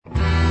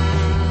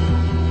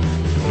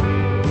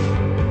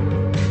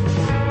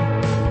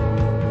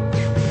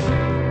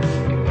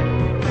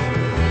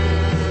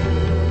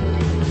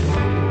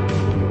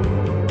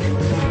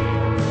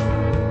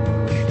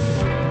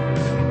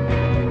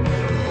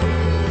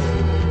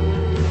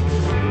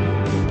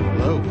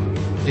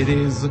It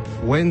is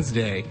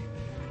Wednesday,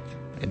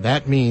 and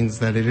that means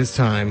that it is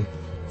time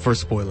for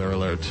Spoiler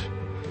Alert,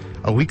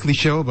 a weekly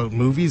show about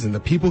movies and the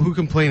people who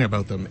complain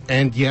about them.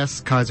 And yes,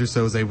 Kaiser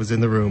Soze was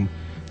in the room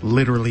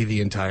literally the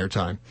entire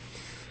time.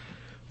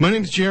 My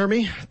name's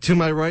Jeremy. To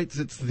my right,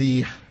 it's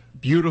the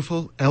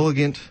beautiful,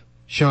 elegant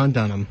Sean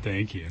Dunham.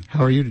 Thank you.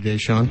 How are you today,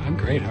 Sean? I'm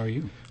great. How are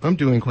you? I'm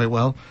doing quite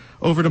well.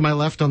 Over to my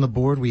left on the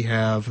board, we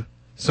have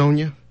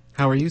Sonia.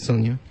 How are you,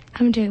 Sonia?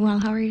 I'm doing well.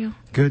 How are you?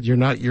 Good. You're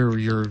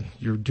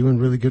doing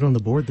really good on the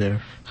board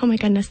there. Oh my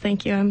goodness,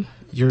 thank you.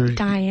 You're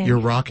dying. You're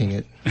rocking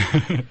it.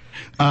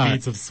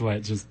 Beads of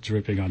sweat just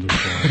dripping onto the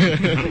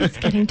floor. It's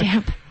getting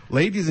damp.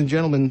 Ladies and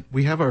gentlemen,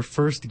 we have our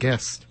first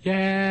guest.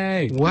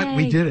 Yay! What? Yay.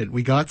 We did it.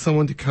 We got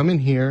someone to come in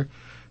here.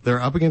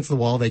 They're up against the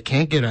wall. They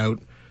can't get out.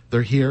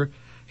 They're here.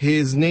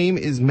 His name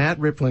is Matt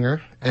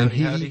Ripplinger, and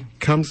he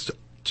comes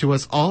to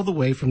us all the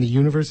way from the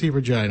University of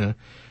Regina.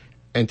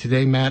 And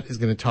today Matt is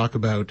going to talk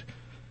about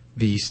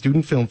the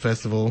Student Film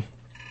Festival,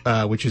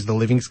 which is the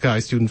Living Sky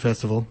Student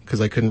Festival, because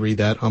I couldn't read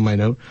that on my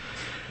note.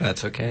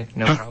 That's okay.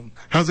 No problem.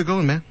 How's it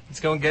going, man? It's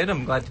going good.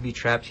 I'm glad to be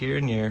trapped here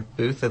in your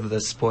booth of the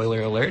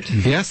Spoiler Alert.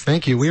 Yes,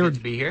 thank you. Good to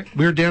be here.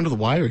 We were down to the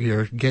wire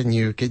here, getting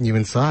you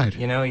inside.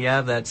 You know, yeah,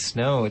 that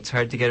snow. It's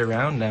hard to get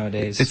around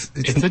nowadays.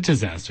 It's a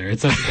disaster.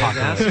 It's a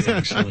apocalypse,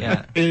 actually.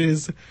 Yeah. It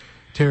is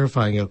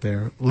terrifying out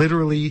there.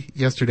 Literally,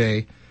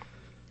 yesterday,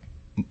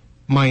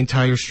 my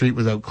entire street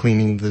was out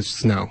cleaning the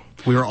snow.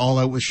 We were all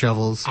out with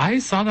shovels. I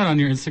saw that on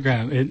your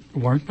Instagram. It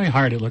warmed my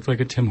heart. It looked like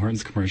a Tim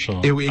Hortons commercial.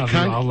 It of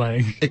kind you all,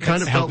 like, of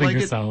felt helping like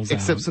yourselves it,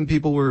 except out. some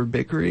people were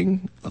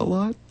bickering a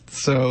lot.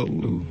 So,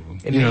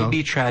 It may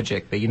be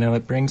tragic, but,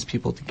 it brings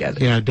people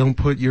together. Yeah, don't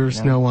put your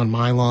snow on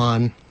my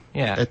lawn,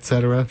 Yeah.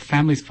 etc.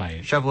 Families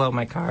fight. Shovel out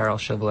my car, I'll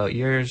shovel out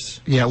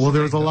yours. Yeah, well,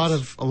 there was a lot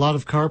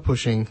of car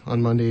pushing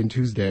on Monday and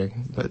Tuesday,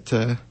 but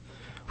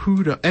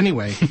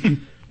anyway,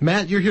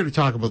 Matt, you're here to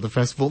talk about the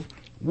festival.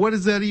 What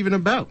is that even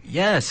about?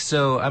 Yes,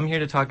 so I'm here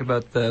to talk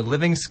about the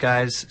Living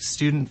Skies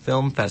Student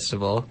Film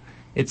Festival.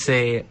 It's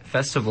a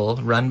festival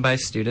run by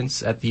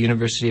students at the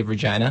University of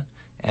Regina,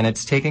 and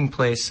it's taking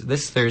place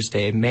this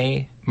Thursday,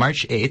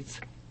 March 8th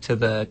to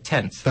the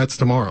 10th. That's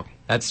tomorrow.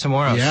 That's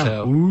tomorrow, Yeah.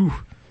 so Ooh.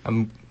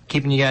 I'm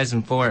keeping you guys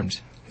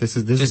informed. This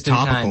is Just in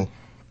topical.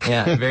 time.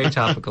 Yeah, very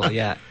topical,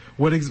 yeah.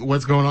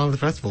 What's going on at the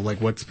festival?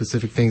 Like, what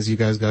specific things you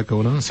guys got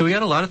going on? So we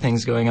got a lot of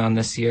things going on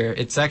this year.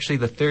 It's actually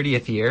the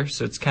 30th year,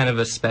 so it's kind of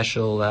a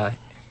special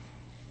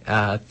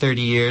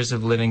 30 years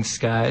of Living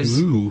Skies.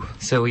 Ooh.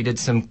 So we did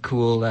some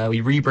cool,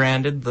 we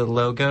rebranded the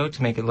logo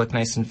to make it look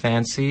nice and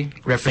fancy,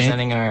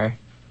 representing our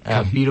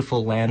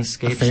beautiful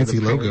landscapes. A fancy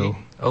of the prairie. logo.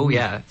 Oh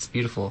yeah, it's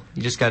beautiful.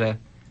 You just gotta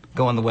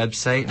go on the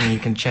website and you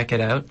can check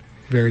it out.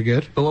 Very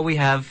good. But what we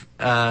have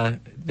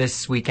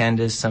this weekend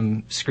is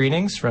some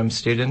screenings from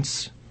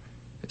student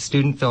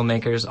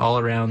filmmakers all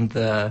around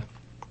the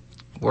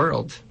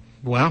world.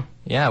 Wow.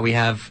 Yeah, we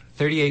have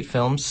 38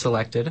 films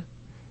selected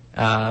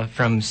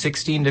from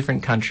 16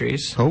 different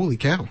countries. Holy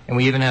cow. And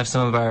we even have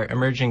some of our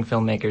emerging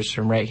filmmakers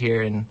from right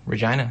here in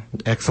Regina.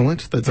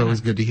 Excellent. That's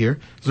always good to hear.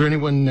 Is there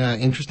anyone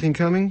interesting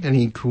coming?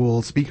 Any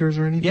cool speakers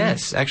or anything?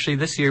 Yes, actually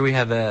this year we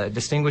have a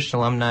distinguished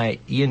alumni,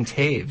 Ian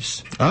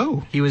Taves.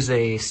 Oh. He was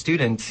a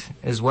student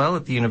as well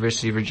at the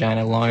University of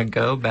Regina long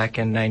ago, back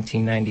in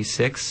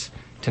 1996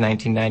 to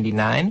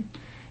 1999.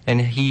 And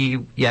he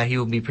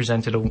will be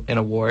presented an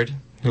award.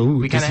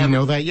 Ooh, does he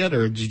know that yet,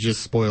 or did you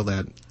just spoil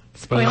that?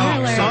 Spoiler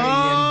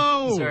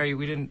alert. Sorry,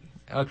 we didn't.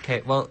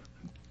 Okay, well,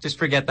 just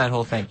forget that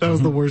whole thing. That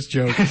was the worst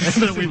joke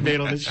that we've made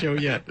on this show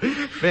yet.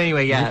 But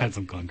anyway, We've yeah. had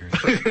some clunkers.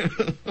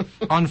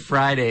 On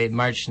Friday,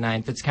 March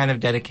 9th, it's kind of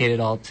dedicated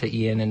all to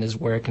Ian and his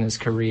work and his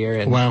career.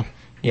 And Wow.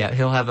 yeah,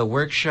 he'll have a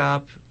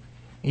workshop.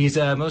 He's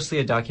mostly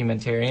a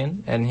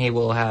documentarian, and he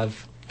will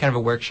have kind of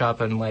a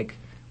workshop on, like,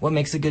 what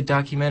makes a good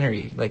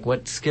documentary? Like,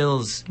 what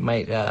skills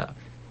might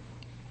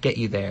get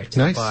you there to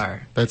Nice. the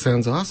bar? That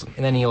sounds awesome.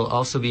 And then he'll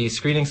also be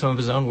screening some of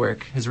his own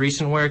work, his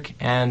recent work,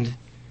 and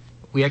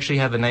we actually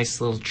have a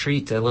nice little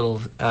treat, a little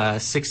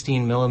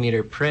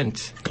 16-millimeter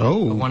print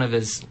Oh. of one of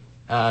his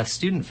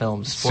student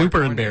films. Four Super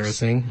Corners.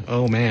 embarrassing.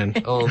 Oh, man.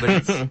 Oh,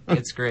 but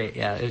it's great.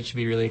 Yeah, it should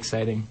be really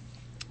exciting.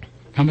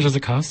 How much does it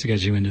cost to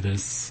get you into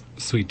this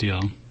sweet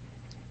deal?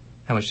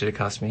 How much did it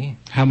cost me?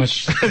 How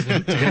much does it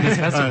to get in this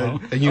festival?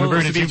 A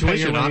university Did you pay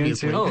your tuition, way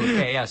obviously. into Oh,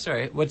 okay, yeah,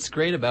 sorry. What's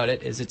great about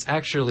it is it's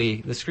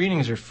actually, the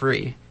screenings are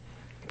free.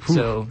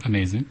 So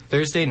Amazing.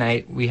 Thursday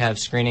night, we have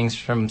screenings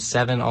from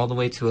 7 all the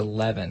way to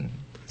 11.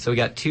 So we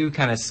got two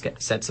kind of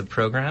sets of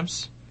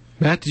programs.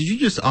 Matt, did you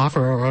just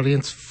offer our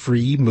audience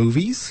free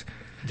movies?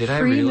 Did I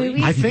Free really?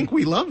 movies? I think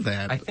we love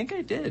that. I think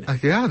I did.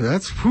 Yeah,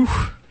 that's... Whew.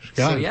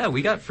 So God. yeah,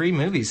 we got free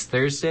movies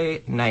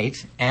Thursday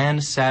night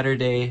and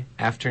Saturday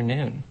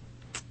afternoon.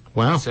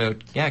 Wow. So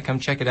yeah, come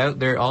check it out.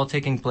 They're all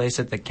taking place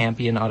at the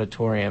Campion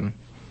Auditorium.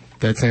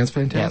 That sounds Yeah,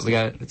 fantastic.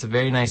 it's a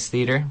very nice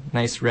theater,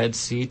 nice red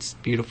seats,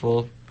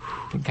 beautiful.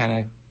 You can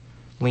kind of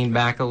lean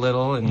back a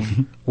little,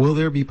 and Will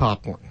there be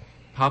popcorn?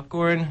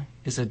 popcorn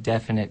is a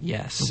definite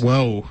yes.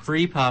 Whoa.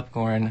 Free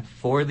popcorn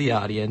for the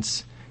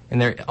audience, and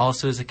there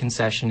also is a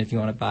concession if you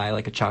want to buy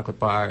like a chocolate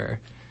bar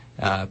or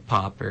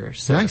pop or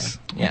soda. Nice.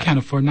 You can't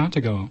afford not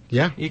to go.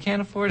 Yeah. You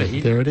can't afford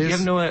it. There it is. You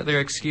have no other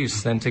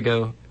excuse than to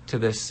go to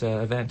this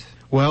event.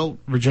 Well,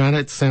 Regina,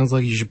 it sounds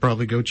like you should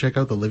probably go check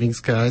out the Living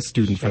Skies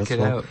Student Check it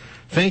Festival. out.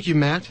 Thank you,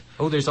 Matt.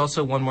 Oh, there's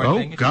also one more Oh,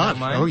 thing. If God. You don't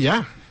mind. Oh,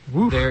 yeah.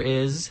 Woo. There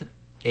is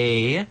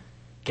a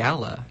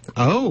gala,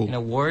 Oh. an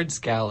awards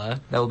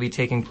gala that will be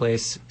taking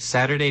place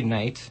Saturday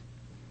night.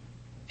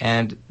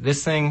 And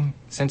this thing,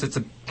 since it's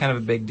a kind of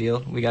a big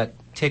deal, we got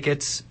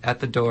tickets at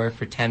the door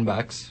for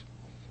 $10.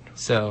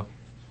 So,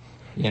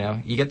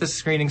 you get the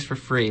screenings for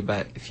free,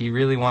 but if you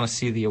really want to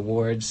see the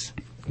awards,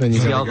 Then you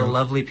see gotta all go. the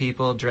lovely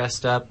people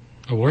dressed up,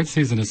 Award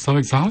season is so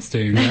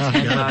exhausting. Yeah,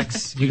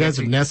 $10. You guys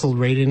have nestled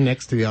right in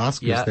next to the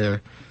Oscars Yeah.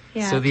 there.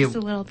 Yeah, So just a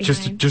little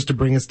behind. Just to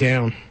bring us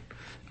down.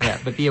 Yeah,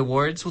 but the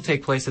awards will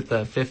take place at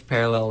the Fifth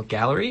Parallel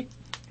Gallery.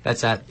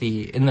 That's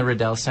in the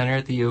Riddell Center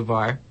at the U of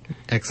R.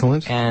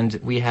 Excellent. And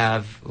we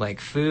have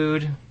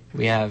food,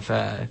 we have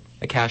a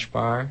cash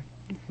bar,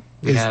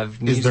 we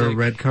have music. Is there a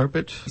red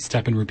carpet?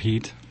 Step and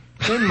repeat.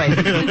 There might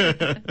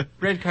be.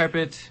 Red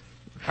carpet.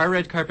 Our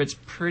red carpet's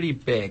pretty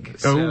big.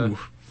 So, a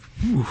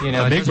it big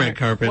doesn't red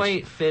carpet.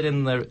 quite fit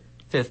in the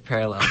Fifth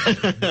Parallel.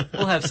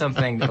 We'll have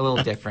something a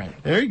little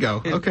different. There you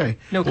go. Okay.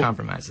 No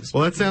compromises.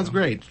 Well, that sounds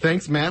great.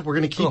 Thanks, Matt. We're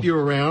going to keep Cool. you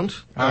around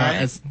All right.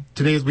 as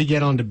we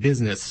get on to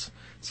business.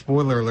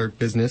 Spoiler alert,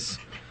 business.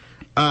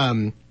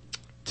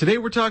 Today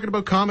we're talking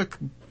about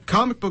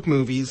comic book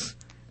movies,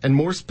 and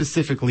more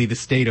specifically the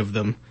state of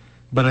them.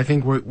 But I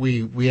think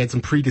we had some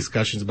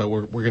pre-discussions about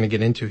what we're going to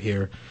get into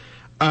here.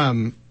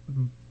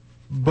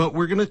 But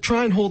we're going to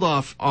try and hold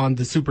off on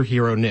the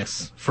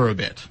superhero-ness for a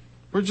bit.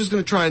 We're just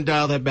going to try and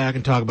dial that back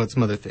and talk about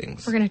some other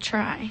things. We're going to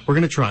try. We're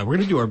going to try. We're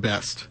going to do our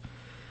best.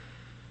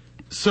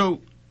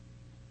 So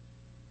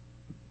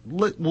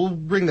we'll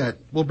bring that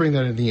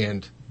in the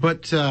end.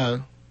 But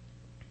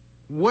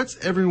what's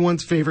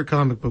everyone's favorite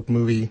comic book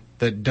movie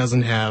that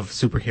doesn't have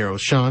superheroes?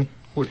 Sean,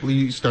 will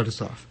you start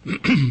us off?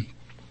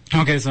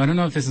 Okay, so I don't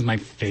know if this is my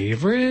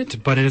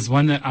favorite, but it is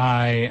one that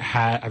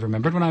I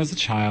remembered when I was a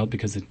child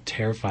because it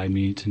terrified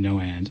me to no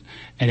end.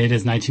 And it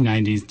is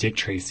 1990's Dick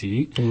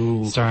Tracy,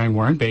 starring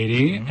Warren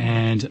Beatty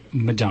and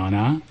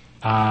Madonna.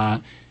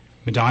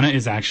 Madonna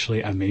is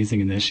actually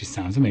amazing in this. She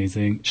sounds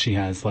amazing. She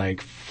has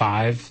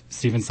 5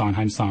 Stephen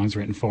Sondheim songs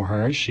written for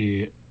her.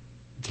 She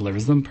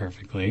delivers them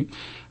perfectly.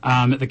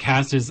 The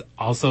cast is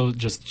also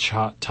just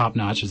top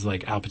notch. There's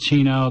Al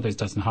Pacino, there's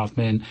Dustin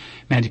Hoffman,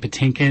 Mandy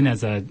Patinkin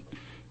as a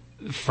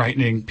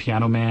frightening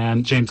piano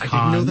man, James Caan.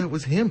 I didn't know that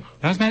was him.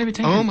 That was Mandy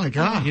Patinkin. Oh my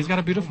God. He's got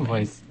a beautiful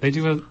voice. They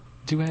do a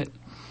duet.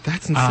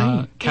 That's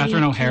insane. Catherine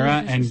Idiot O'Hara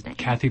Kid is his and name.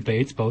 Kathy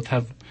Bates both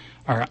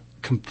are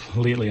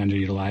completely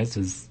underutilized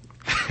as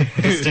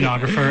the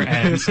stenographer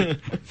and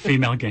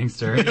female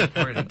gangster.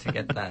 Important to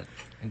get that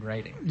in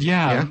writing.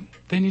 Yeah,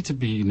 they need to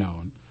be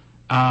known.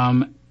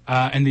 And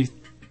the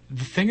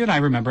thing that I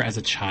remember as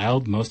a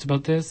child most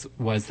about this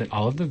was that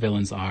all of the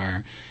villains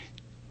are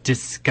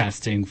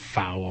disgusting,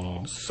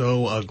 foul,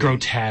 So ugly.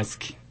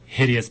 grotesque,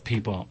 hideous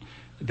people.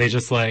 They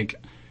just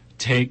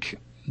take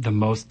the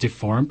most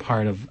deformed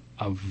part of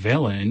a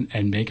villain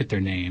and make it their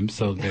name.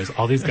 So there's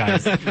all these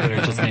guys that are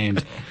just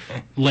named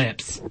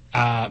Lips,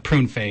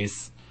 Prune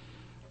Face,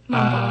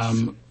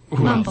 Mumbles. who else?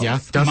 Mumbles. Yeah,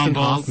 Dustin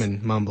Mumbles.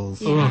 Hoffman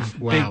mumbles. Yeah. Oof,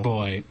 Wow. big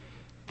boy.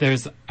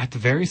 There's at the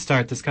very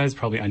start. This guy's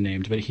probably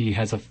unnamed, but he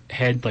has a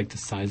head the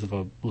size of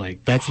a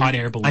hot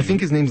air balloon. I think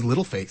his name's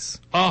Littleface.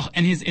 Oh,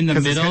 and he's in the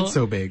 'Cause his middle. head's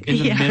so big. In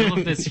the Yeah. middle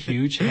of this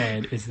huge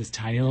head is this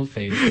tiny little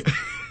face,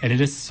 and it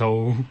is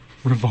so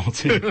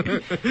revolting.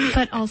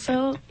 But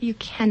also, you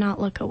cannot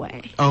look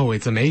away. Oh,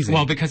 it's amazing.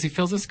 Well, because he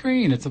fills the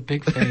screen, it's a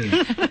big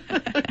face.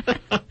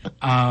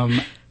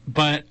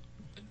 But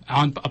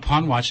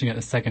upon watching it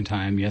the second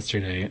time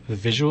yesterday, the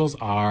visuals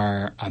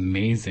are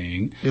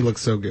amazing. it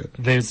looks so good.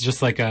 There's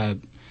just a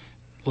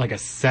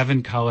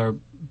 7-color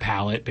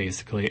palette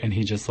basically, and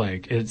he just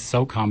it's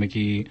so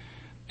comic-y.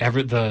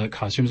 The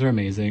costumes are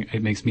amazing.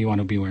 It makes me want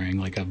to be wearing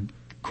a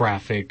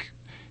graphic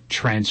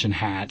trench and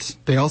hat.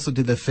 They also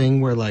did the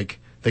thing where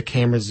the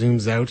camera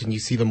zooms out and you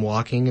see them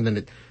walking, and then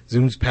it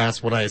zooms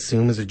past what I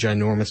assume is a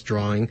ginormous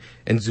drawing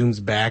and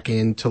zooms back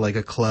into a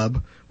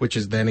club, which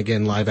is then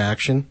again live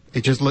action.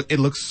 It just it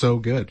looks so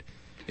good.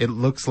 It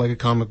looks like a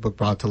comic book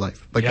brought to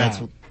life. Yeah.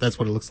 That's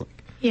what it looks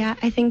like. Yeah,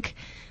 I think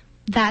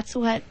that's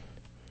what,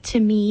 to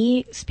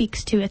me,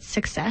 speaks to its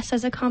success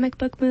as a comic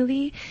book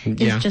movie.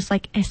 Yeah. Is just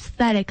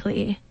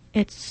aesthetically,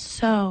 it's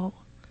so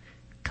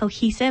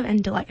cohesive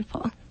and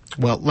delightful.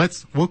 Well,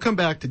 we'll come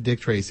back to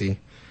Dick Tracy.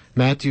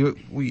 Matt,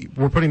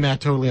 we're putting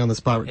Matt totally on the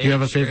spot. Do you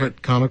have a Sure.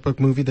 favorite comic book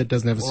movie that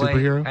doesn't have a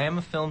superhero? I am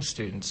a film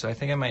student, so I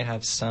think I might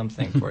have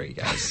something for you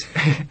guys.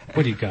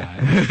 What do you got?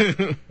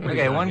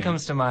 Okay, one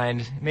comes to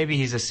mind. Maybe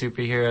he's a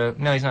superhero.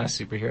 No, he's not a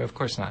superhero. Of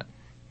course not.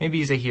 Maybe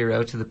he's a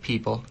hero to the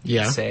people, you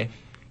Yeah. could say,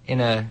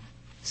 in a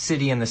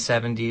city in the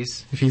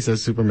 70s. If he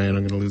says Superman,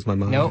 I'm going to lose my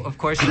mind. No, of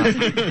course not.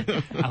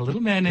 A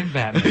little man named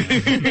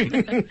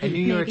Batman. In New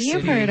York Maybe City,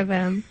 you've heard of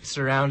him.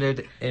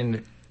 surrounded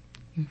and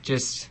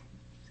just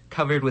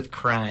covered with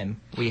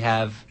crime. We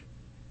have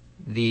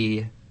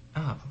the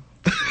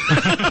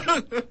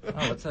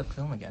Oh, what's that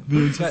film again?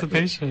 The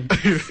anticipation.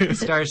 It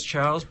stars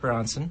Charles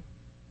Bronson,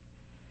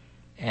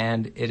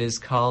 and it is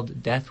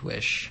called Death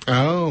Wish.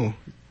 Oh,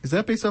 is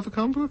that based off a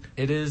comic book?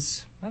 It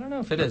is. I don't know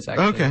if it is,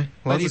 actually. Okay.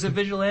 Well, but he's a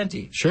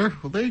vigilante. Sure.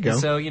 Well, there you go. And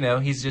so,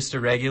 he's just a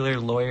regular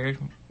lawyer,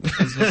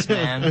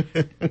 businessman,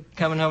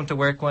 coming home to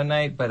work one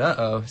night,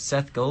 but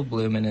Seth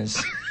Goldblum and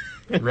his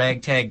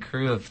ragtag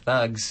crew of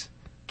thugs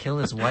kill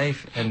his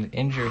wife and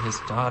injure his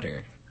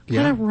daughter.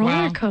 What a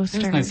roller It's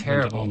coaster. nice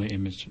Terrible. to only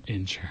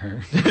injure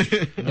her.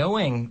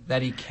 Knowing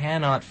that he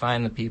cannot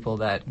find the people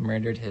that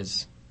murdered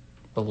his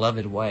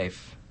beloved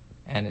wife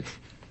and it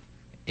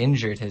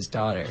injured his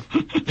daughter,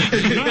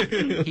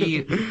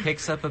 he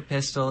picks up a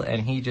pistol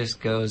and he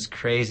just goes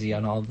crazy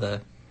on all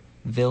the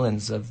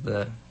villains of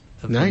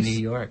Nice. New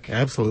York.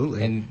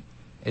 Absolutely. And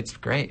it's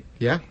great.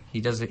 Yeah. He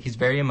does it. He's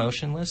very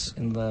emotionless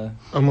in the.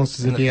 Almost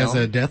as in if the he has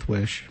film. a death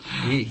wish.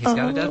 He's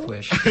got a death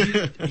wish.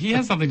 He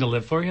has something to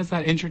live for. He has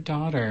that injured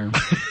daughter.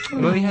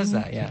 Well, he has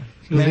that, yeah.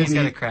 And then he's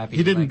got a crappy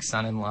he didn't-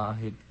 son-in-law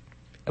who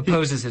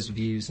opposes his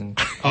views and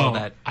all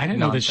that. I didn't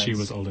know that she nonsense.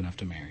 was old enough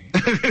to marry.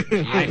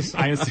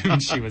 I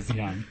assumed she was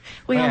young.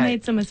 We all Yeah.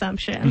 made some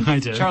assumptions. I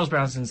did. Charles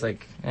Bronson's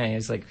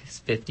he's like his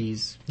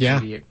 50s. Yeah.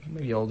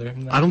 Maybe older.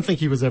 Than that. I don't think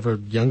he was ever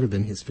younger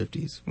than his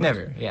 50s.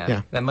 Never, yeah.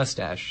 Yeah. That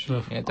mustache.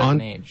 Ugh. It doesn't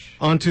On, age.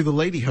 on to the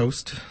lady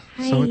host.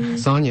 Hi.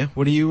 Sonia,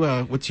 what do you?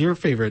 What's your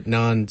favorite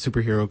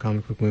non-superhero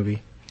comic book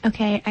movie?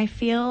 Okay, I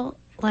feel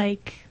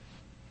like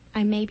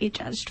I may be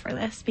judged for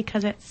this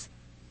because it's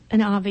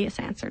an obvious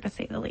answer, to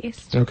say the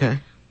least. Okay.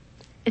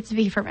 It's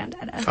V for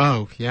Vendetta.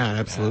 Oh, yeah,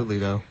 absolutely,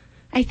 though.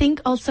 I think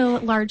also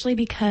largely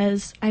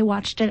because I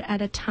watched it at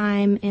a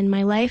time in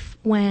my life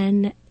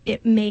when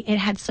it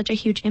had such a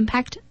huge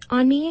impact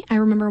on me. I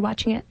remember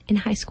watching it in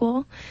high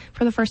school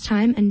for the first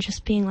time and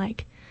just being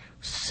like,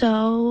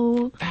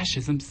 so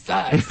Fascism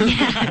sucks.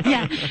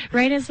 yeah,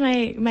 right as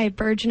my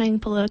burgeoning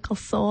political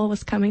soul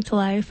was coming to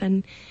life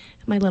and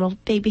my little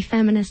baby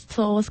feminist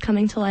soul was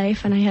coming to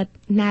life, and I had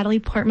Natalie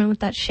Portman with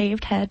that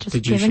shaved head just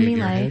Did you giving shave me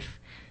your head? life.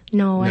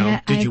 No, No,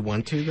 I did you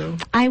want to though?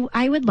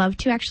 I would love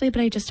to actually,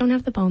 but I just don't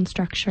have the bone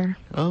structure.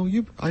 Oh,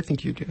 I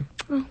think you do.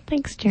 Oh,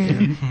 thanks,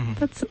 Jeremy.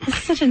 That's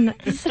such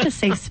a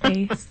safe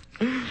space.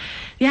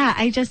 Yeah,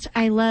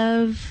 I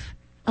love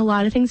a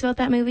lot of things about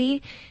that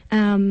movie.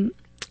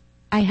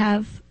 I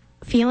have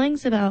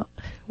feelings about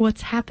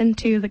what's happened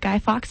to the Guy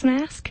Fawkes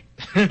mask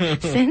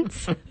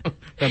since.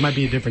 That might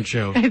be a different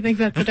show. I think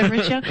that's a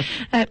different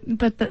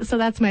show. So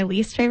that's my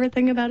least favorite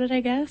thing about it, I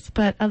guess.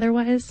 But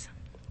otherwise,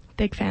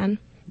 big fan.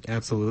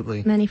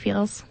 Absolutely. Many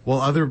feels. Well,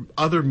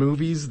 other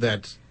movies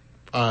that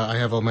I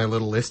have on my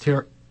little list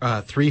here: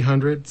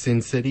 300,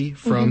 Sin City,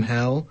 From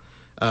Hell.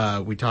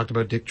 We talked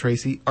about Dick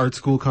Tracy, Art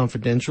School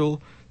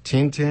Confidential,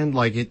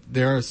 Tintin.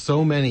 There are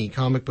so many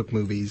comic book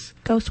movies.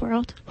 Ghost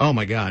World. Oh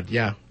my God,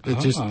 yeah.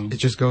 It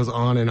just goes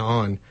on and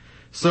on.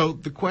 So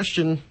the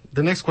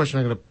next question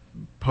I'm going to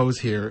pose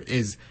here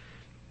is: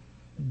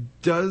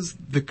 does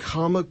the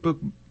comic book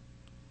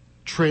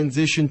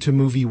transition to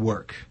movie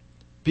work?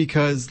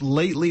 Because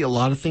lately a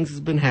lot of things has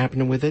been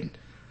happening with it,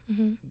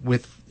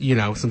 with,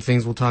 some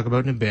things we'll talk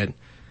about in a bit.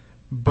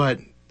 But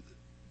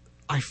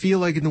I feel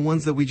like in the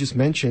ones that we just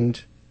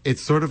mentioned,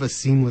 it's sort of a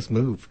seamless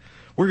move.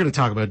 We're going to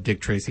talk about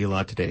Dick Tracy a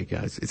lot today,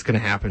 guys. It's going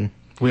to happen.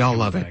 We all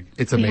love it.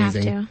 It's We have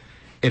amazing. to.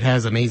 It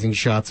has amazing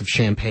shots of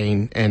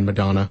champagne and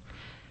Madonna.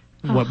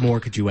 What more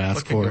could you ask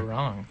What could go for?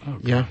 wrong? Oh,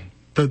 God. Yeah.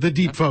 The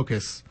deep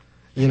focus.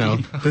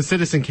 The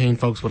Citizen Kane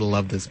folks would have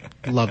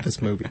loved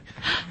this movie.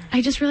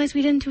 I just realized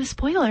we didn't do a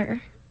spoiler.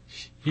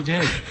 You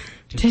did.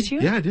 Did you?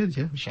 Yeah, I did,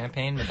 yeah.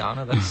 Champagne,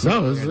 Madonna. That's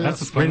No, That's a right in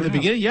spoiler the now.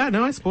 beginning. Yeah,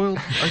 no, I spoiled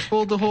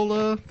the whole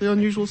the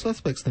Unusual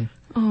Suspects thing.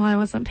 Oh, I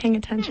wasn't paying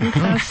attention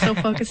because I was so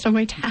focused on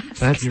my task.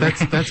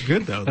 That's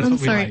good though. That's I'm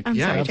what we sorry. like. I'm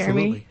yeah, sorry,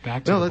 absolutely. Jeremy.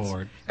 Back to the that's-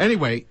 board.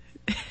 Anyway,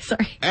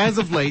 Sorry. as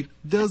of late,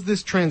 does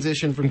this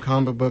transition from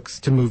comic books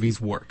to movies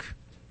work?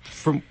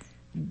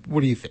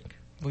 What do you think?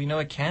 Well,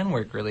 it can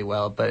work really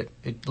well, but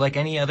like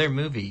any other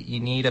movie, you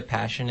need a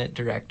passionate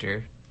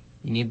director.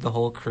 You need the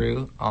whole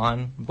crew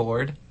on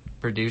board,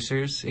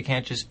 producers. It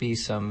can't just be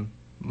some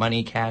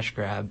money cash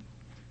grab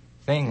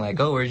thing like,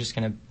 oh, we're just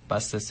going to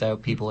bust this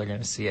out. People are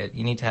going to see it.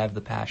 You need to have the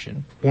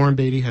passion. Warren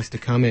Beatty has to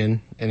come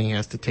in and he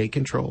has to take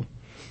control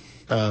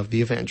of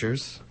the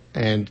Avengers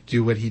and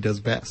do what he does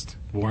best.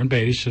 Warren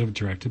Beatty should have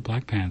directed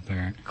Black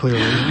Panther.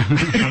 Clearly.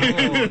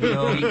 Oh,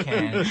 no, he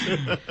can't.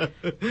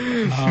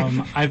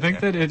 I think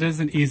that it is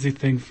an easy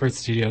thing for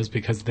studios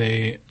because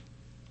they,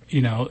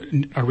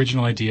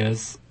 original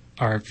ideas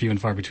are few and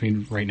far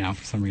between right now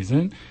for some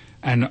reason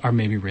and are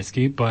maybe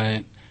risky,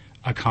 but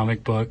a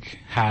comic book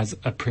has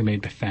a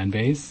pre-made fan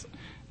base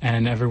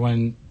and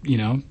everyone,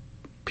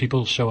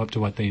 people show up to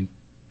what they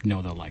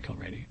know they'll like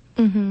already.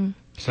 Mm-hmm.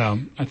 So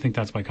I think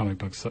that's why comic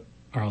books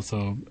are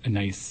also a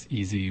nice,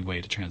 easy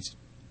way to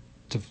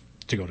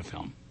go to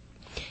film.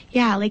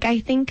 Yeah, I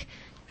think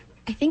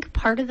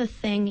part of the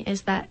thing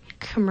is that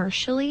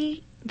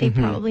commercially they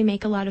probably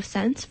make a lot of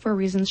sense for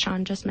reasons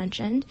Sean just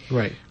mentioned.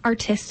 Right.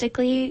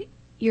 Artistically,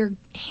 you're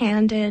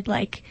handed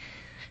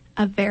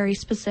a very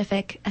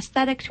specific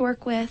aesthetic to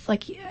work with.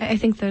 Like, I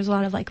think there's a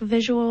lot of like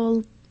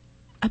visual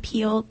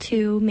appeal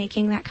to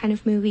making that kind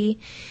of movie.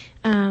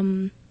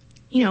 You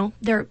know,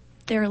 they're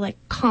like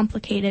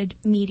complicated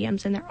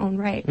mediums in their own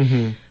right,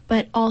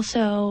 but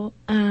also,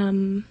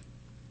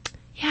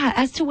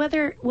 as to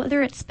whether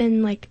it's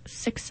been like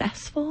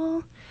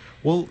successful.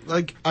 Well,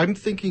 like I'm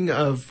thinking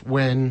of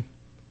when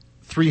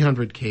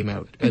 300 came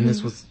out, and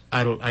this was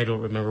I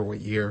don't remember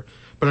what year,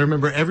 but I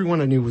remember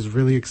everyone I knew was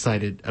really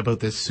excited about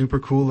this super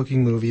cool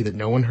looking movie that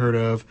no one heard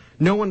of.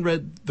 No one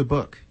read the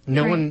book.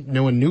 No one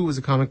knew it was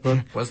a comic book.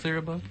 Was there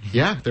a book?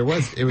 Yeah, there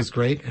was. It was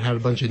great. It had a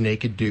bunch of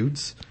naked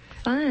dudes.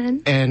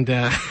 Fun. And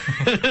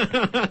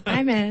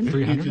I'm in.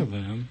 300 of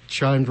them.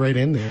 Chimed right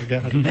in there.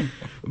 God.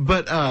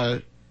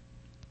 But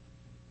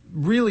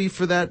really,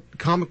 for that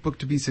comic book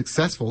to be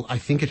successful, I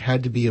think it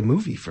had to be a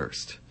movie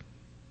first.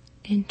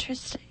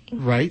 Interesting.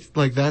 Right?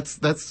 Like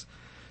that's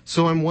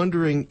so I'm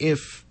wondering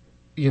if,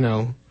 you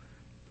know,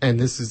 and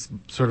this is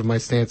sort of my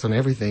stance on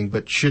everything,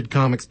 but should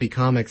comics be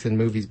comics and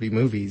movies be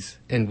movies,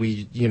 and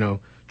we, you know,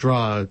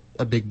 draw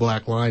a big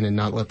black line and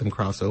not let them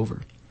cross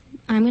over?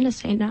 I'm going to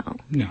say no.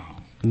 No.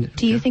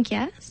 Do you think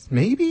yes?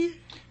 Maybe.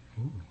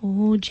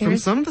 Oh, From Jared.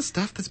 some of the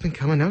stuff that's been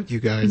coming out, you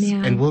guys,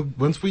 Yeah. and we'll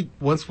once we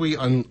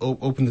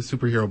open the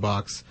superhero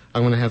box,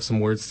 I'm going to have some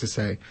words to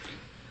say.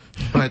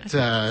 But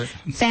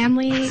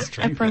Family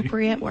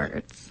appropriate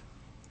words.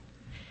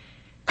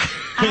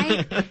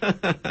 I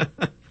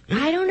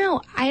don't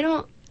know.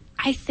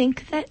 I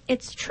think that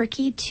it's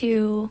tricky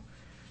to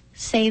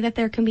say that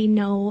there can be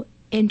no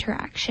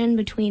interaction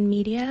between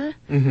media.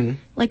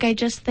 Like, I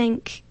just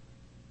think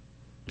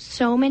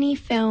so many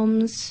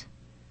films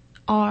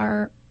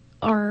are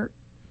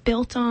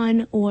built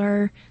on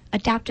or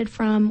adapted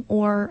from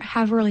or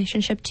have a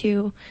relationship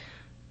to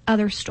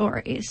other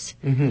stories.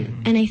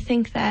 And I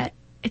think that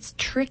it's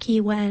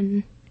tricky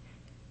when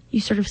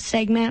you sort of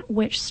segment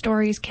which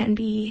stories can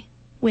be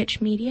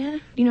which media.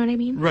 You know what I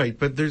mean? right,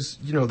 but there's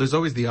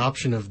always the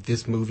option of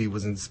this movie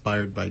was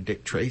inspired by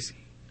Dick Tracy.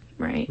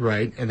 Right.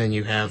 Right, and then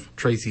you have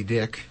Tracy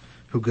Dick,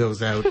 who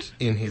goes out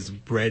in his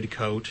red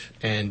coat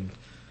and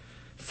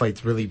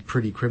fights really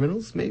pretty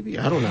criminals, maybe?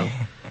 I don't know.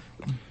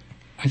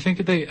 I think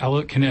that they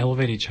can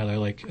elevate each other,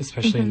 like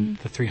especially in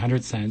the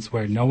 300 sense,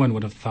 where no one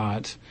would have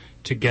thought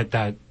to get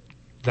that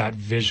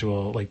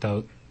visual, like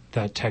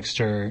that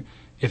texture,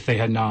 if they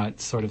had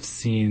not sort of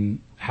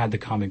had the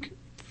comic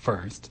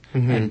first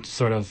and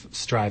sort of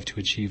strive to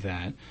achieve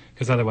that,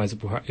 because otherwise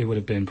it would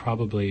have been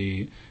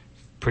probably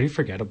pretty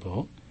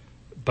forgettable.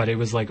 But it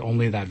was like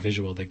only that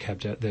visual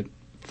that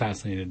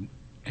fascinated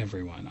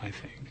everyone, I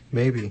think.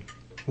 Maybe.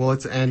 Well,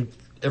 and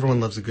everyone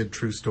loves a good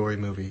true story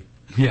movie,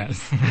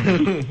 Yes.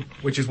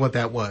 which is what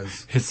that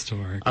was.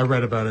 Historic. I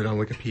read about it on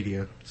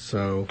Wikipedia,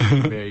 so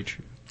Very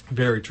true.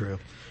 very true.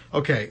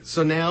 Okay,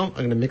 so now I'm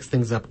going to mix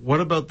things up. What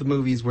about the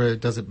movies where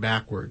it does it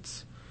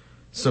backwards?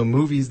 So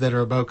movies that are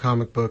about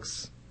comic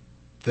books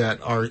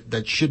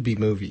that should be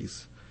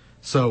movies.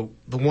 So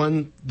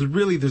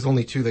really there's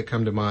only two that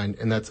come to mind,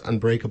 and that's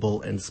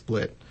Unbreakable and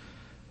Split.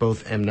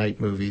 Both M.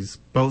 Night movies,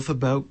 both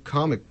about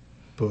comic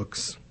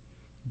books,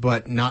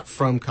 but not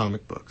from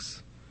comic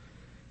books.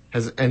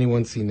 Has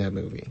anyone seen that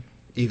movie?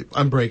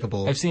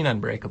 Unbreakable. I've seen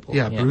Unbreakable.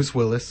 Yeah, Bruce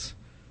Willis.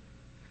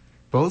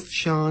 Both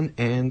Sean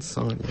and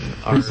Sonia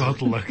are We're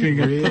both looking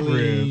at the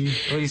room.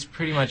 Well, he's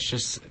pretty much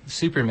just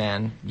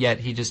Superman, yet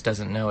he just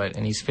doesn't know it,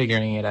 and he's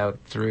figuring it out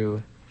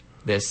through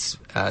this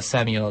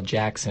Samuel L.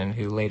 Jackson,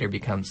 who later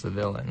becomes the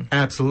villain.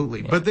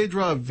 Absolutely. But they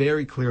draw a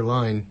very clear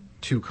line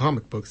to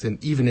comic books,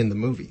 and even in the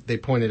movie, they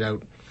pointed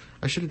out,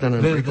 I should have done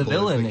Unbreakable. The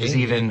villain as is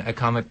game. even a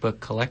comic book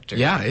collector.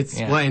 Yeah,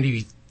 well, and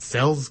he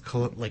sells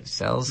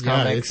comics.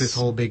 Yeah, it's this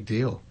whole big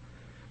deal.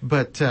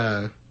 But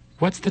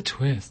What's the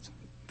twist?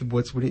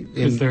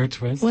 Is there a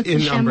twist? What's In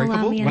the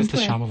Unbreakable? Shyamalan What's the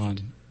twist?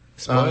 Plot?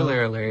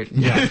 Spoiler alert.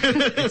 Yeah.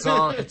 It's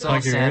all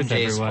Plug your Sam ears,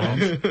 J's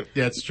everyone. fault.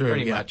 Yeah, it's true.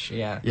 Pretty yeah. much,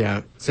 yeah.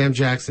 Yeah, Sam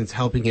Jackson's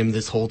helping him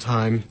this whole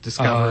time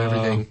discover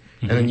everything,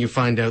 and then you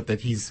find out that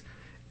he's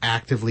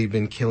actively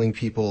been killing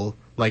people,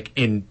 like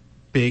in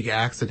big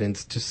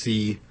accidents, to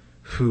see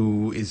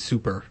who is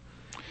super.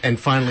 And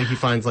finally, he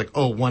finds like,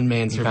 one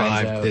man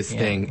survived out, this yeah.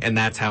 thing, and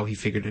that's how he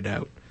figured it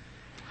out.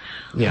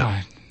 Yeah.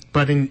 God.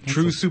 But in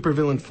true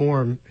supervillain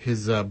form,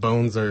 his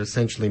bones are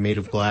essentially made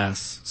of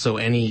glass, so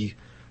any,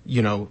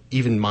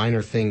 even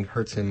minor thing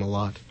hurts him a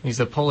lot. He's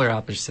the polar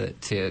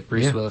opposite to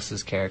Bruce Yeah.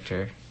 Willis's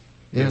character.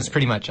 Yeah. It's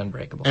pretty much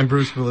unbreakable. And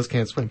Bruce Willis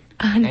can't swim.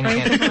 And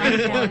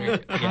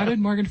can't How did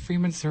Morgan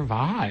Freeman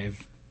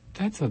survive?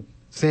 That's a...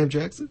 Sam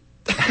Jackson?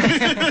 Edit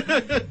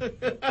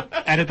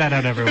that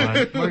out,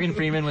 everyone. Morgan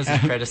Freeman was his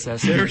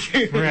predecessor.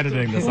 We're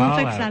editing this We'll all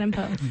fix out. that in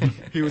post.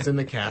 He was in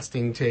the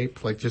casting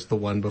tape, like just the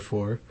one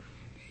before.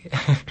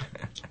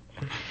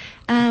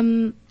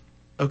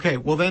 Okay,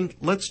 well then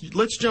let's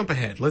jump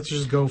ahead. Let's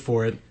just go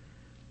for it.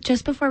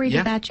 Just before we Yeah.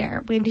 do that,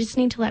 Jared, we just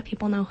need to let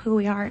people know who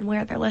we are and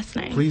where they're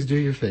listening. Please do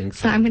your thing.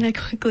 So I'm going to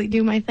quickly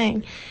do my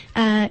thing.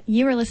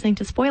 You are listening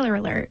to Spoiler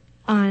Alert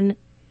on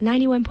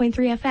 91.3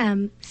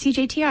 FM,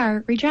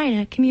 CJTR,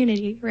 Regina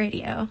Community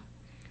Radio.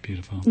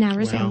 Beautiful. Now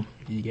resume. Wow.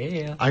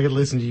 Yeah. I could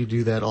listen to you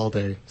do that all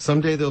day.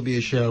 Someday there'll be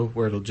a show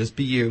where it'll just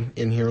be you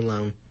in here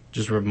alone,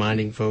 just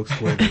reminding folks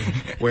where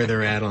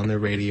they're at on their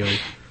radio,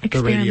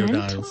 the radio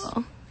dials.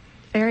 Experimental.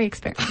 Very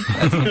experimental.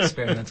 That's an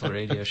experimental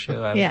radio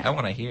show. Yeah. I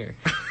want to hear.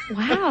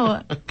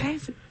 Wow.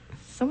 Guys,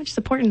 so much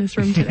support in this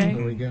room There today.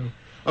 we go.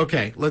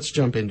 Okay, let's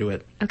jump into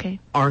it. Okay.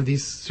 Are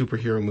these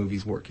superhero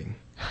movies working?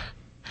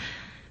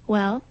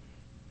 Well,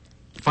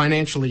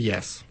 Financially,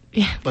 yes.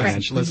 yeah.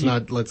 Let's Right.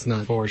 let's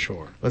not For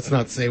sure. let's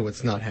not say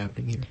what's not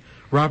happening here.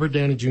 Robert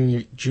Downey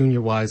Jr.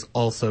 wise,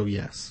 also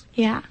yes.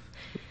 Yeah.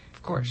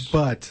 Of course.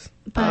 But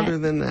But- other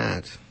than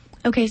that,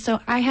 Okay, so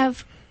I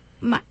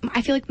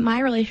feel like my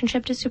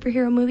relationship to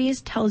superhero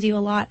movies tells you a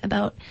lot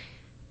about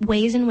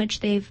ways in which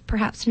they've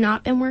perhaps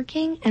not been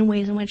working and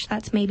ways in which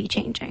that's maybe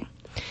changing.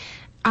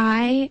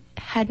 I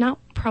had not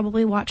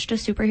probably watched a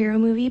superhero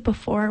movie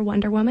before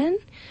Wonder Woman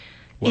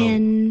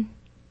in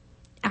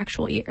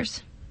actual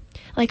years.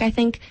 Like, I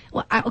think,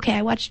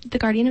 I watched the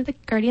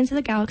Guardians of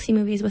the Galaxy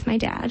movies with my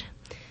dad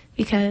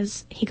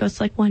because he goes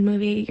to like one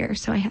movie a year,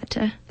 so I had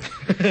to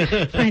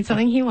find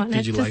something he wanted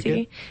Did you to like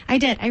see. it? I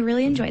did. I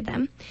really enjoyed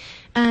them.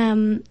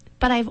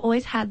 But I've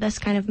always had this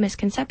kind of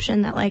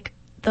misconception that like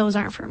those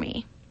aren't for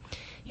me.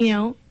 You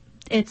know,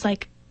 it's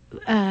like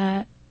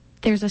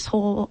there's this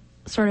whole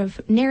sort of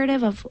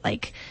narrative of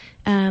like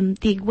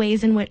the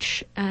ways in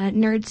which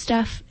nerd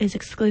stuff is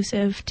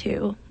exclusive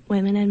to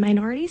women and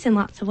minorities in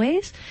lots of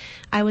ways.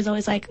 I was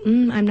always like,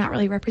 I'm not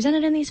really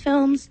represented in these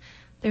films.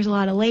 There's a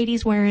lot of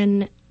ladies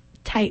wearing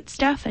tight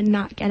stuff and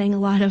not getting a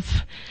lot of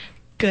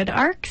good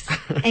arcs.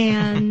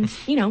 And,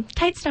 you know,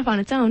 tight stuff on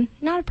its own,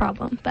 not a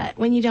problem. But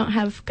when you don't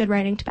have good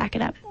writing to back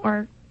it up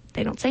or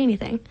they don't say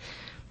anything,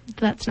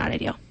 that's not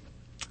ideal.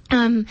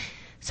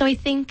 So I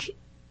think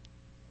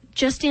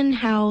just in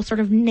how sort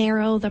of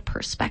narrow the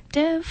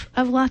perspective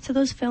of lots of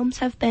those films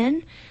have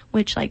been,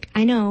 which, like,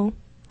 I know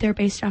they're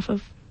based off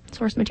of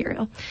source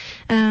material,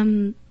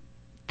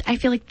 I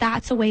feel like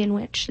that's a way in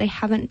which they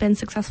haven't been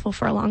successful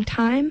for a long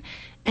time,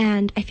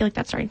 and I feel like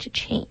that's starting to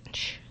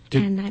change,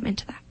 and I'm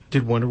into that.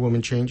 did Wonder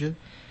Woman change it?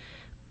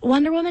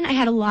 Wonder Woman, I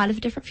had a lot of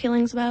different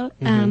feelings about,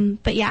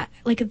 but yeah,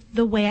 like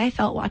the way I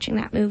felt watching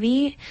that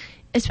movie,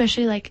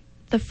 especially like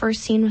the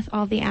first scene with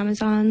all the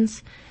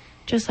Amazons,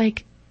 just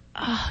like,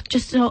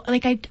 just so,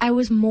 like, I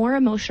was more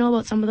emotional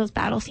about some of those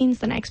battle scenes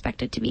than I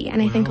expected to be,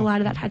 and I think a lot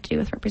of that had to do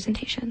with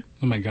representation.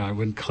 Oh my god,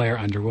 when Claire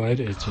Underwood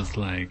is just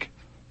like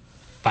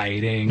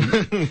fighting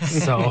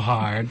so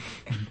hard,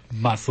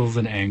 muscles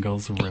and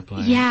angles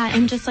rippling. Yeah,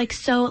 and just like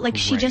so, like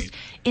she Great. just,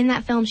 in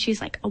that film, she's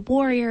like a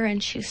warrior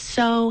and she's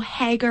so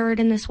haggard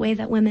in this way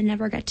that women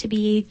never get to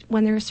be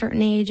when they're a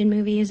certain age in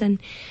movies,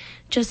 and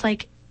just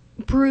like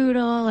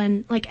brutal,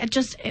 and like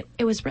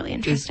it was really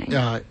interesting.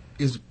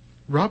 Is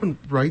Robin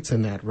Wright's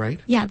in that, right?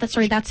 Yeah, that's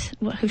who shot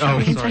me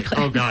sorry. inside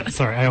Claire. Oh, God.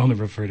 Sorry, I only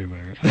refer to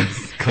her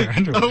as Claire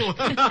Underwood.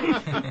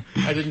 I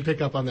didn't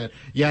pick up on that.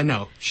 Yeah,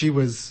 no, she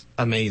was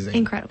amazing.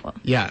 Incredible.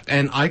 Yeah,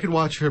 and I could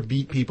watch her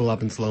beat people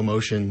up in slow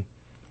motion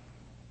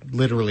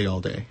literally all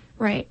day.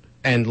 Right.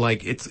 And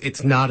like it's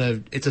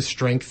a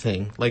strength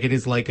thing. Like it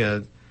is like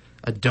a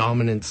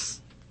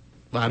dominance,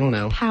 I don't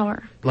know.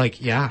 Power. Like,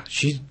 yeah,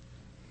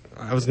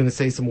 I was going to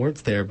say some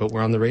words there, but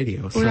we're on the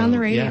radio. We're on the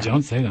radio. Yeah.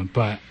 Don't say them,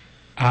 but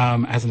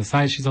as an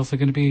aside, she's also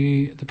going to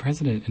be the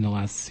president in the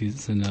last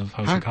season of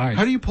House of Cards.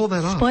 How do you pull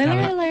that off? Spoiler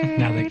now alert.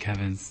 now that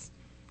Kevin's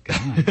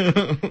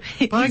gone.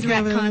 He's Bye,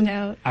 Kevin. retconned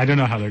out. I don't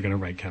know how they're going to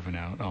write Kevin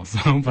out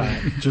also, but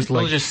Just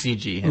We'll like just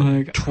CG him.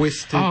 like,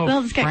 twisted. oh,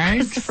 We'll just get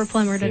Frank's Christopher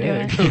Plummer to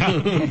do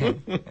sick.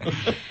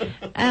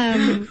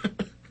 it.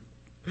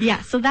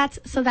 Yeah, so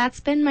that's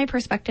been my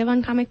perspective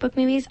on comic book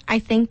movies. I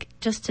think,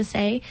 just to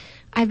say,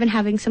 I've been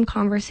having some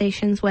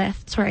conversations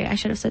with, sorry, I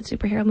should have said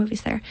superhero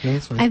movies there. No,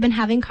 that's fine. I've been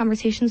having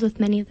conversations with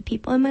many of the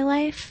people in my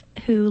life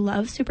who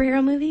love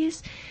superhero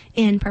movies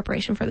in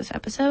preparation for this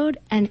episode,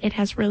 and it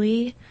has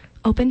really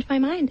opened my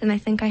mind, and I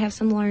think I have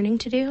some learning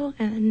to do,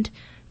 and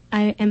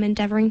I am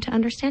endeavoring to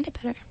understand it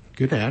better.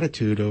 Good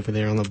attitude over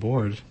there on the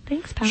board.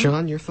 Thanks, pal.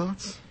 Sean, your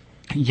thoughts?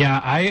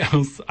 Yeah,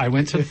 I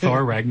went to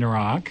Thor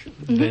Ragnarok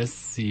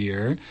this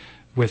year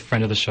with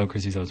friend of the show,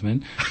 Chrissy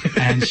Zosman,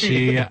 and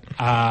she,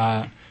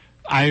 I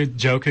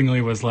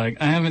jokingly was like,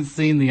 I haven't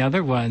seen the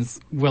other ones.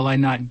 Will I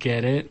not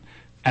get it?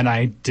 And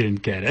I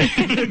didn't get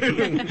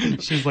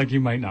it. She's like,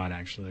 you might not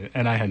actually,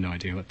 and I had no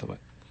idea what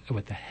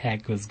the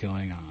heck was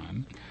going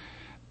on.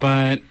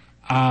 But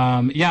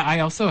yeah, I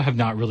also have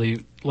not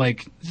really,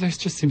 like, there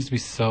just seems to be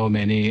so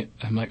many.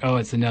 I'm like, oh,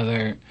 it's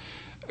another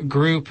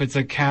group, it's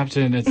a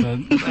captain, it's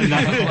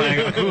another,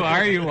 like, who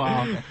are you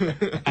all?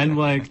 And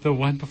like the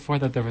one before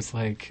that, there was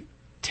like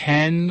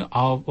 10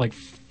 all like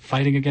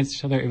fighting against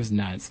each other. It was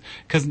nuts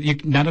because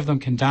none of them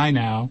can die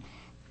now,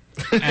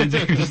 and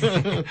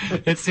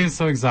it seems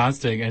so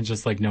exhausting and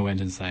just like no end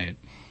in sight.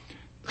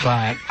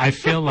 But I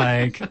feel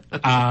like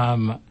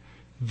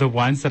the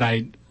ones that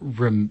I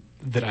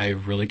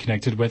really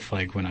connected with,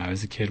 like when I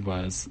was a kid,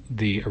 was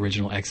the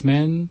original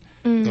X-Men,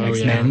 Oh,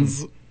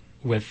 X-Men's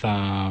with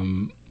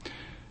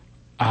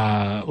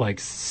Like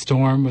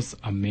Storm was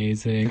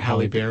amazing.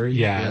 Halle Berry.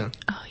 Yeah.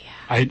 Oh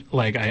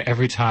yeah.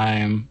 Every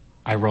time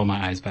I roll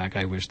my eyes back,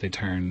 I wish they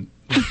turn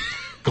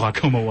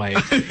glaucoma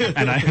white,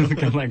 and I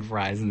can like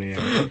rise in the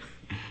air.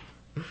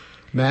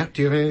 Matt,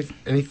 do you have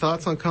any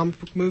thoughts on comic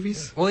book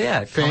movies? Well,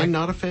 yeah. Fan,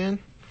 not a fan?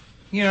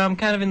 You know, I'm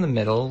kind of in the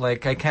middle.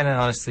 Like, I kind of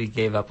honestly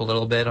gave up a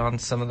little bit on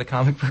some of the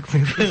comic book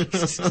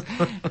movies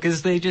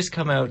because they just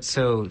come out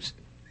so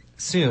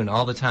soon,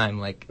 all the time.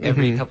 Like,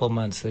 every couple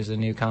months, there's a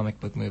new comic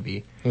book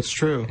movie. That's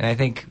true. And I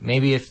think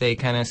maybe if they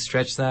kind of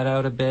stretch that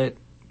out a bit,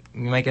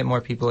 you might get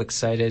more people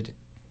excited.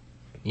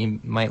 You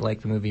might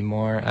like the movie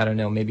more. I don't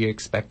know. Maybe you're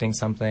expecting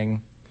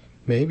something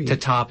Maybe to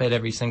top it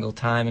every single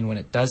time, and when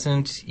it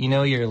doesn't, you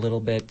know, you're a little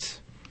bit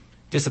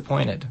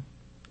disappointed.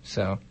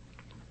 So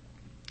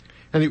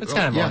that's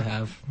kind of all I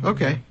have.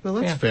 Okay, well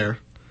that's fair.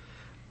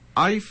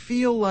 I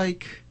feel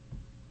like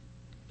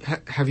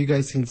have you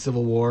guys seen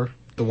Civil War,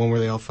 the one where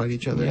they all fight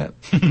each other? Yeah.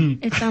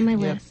 It's on my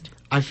list.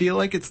 I feel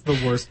like it's the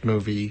worst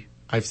movie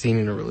I've seen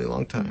in a really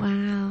long time.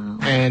 Wow.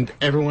 And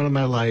everyone in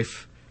my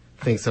life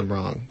thinks I'm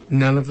wrong.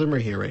 None of them are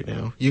here right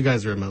now. You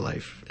guys are in my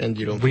life, and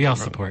you don't. We all I'm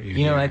wrong. support you.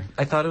 You know, here.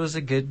 I thought it was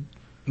a good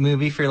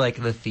movie for,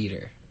 like, the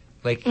theater.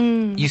 Like,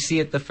 you see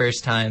it the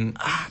first time,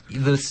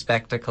 the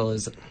spectacle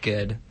is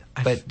good.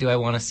 But do I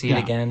want to see it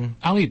again?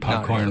 I'll eat Not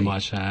popcorn and really.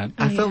 watch that.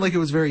 I felt like it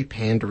was very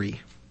pandery.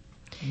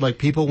 Like,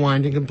 people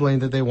whined and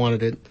complained that they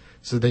wanted it,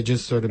 so they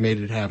just sort of made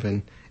it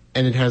happen.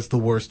 And it has the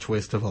worst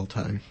twist of all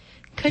time.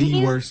 Couldn't the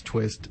you? worst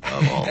twist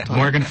of all time.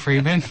 Morgan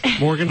Freeman.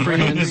 Morgan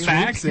Freeman His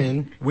back. swoops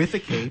in with a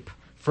cape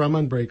from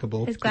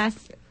Unbreakable. His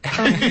glass.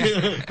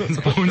 His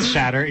bones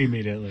shatter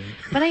immediately.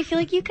 But I feel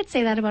like you could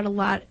say that about a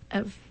lot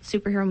of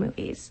superhero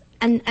movies.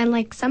 And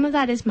like some of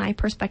that is my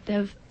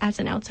perspective as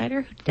an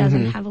outsider who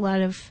doesn't have a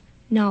lot of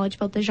knowledge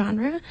about the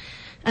genre.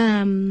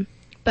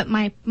 But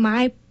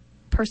my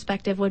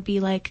perspective would be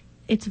like,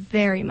 it's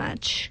very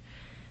much,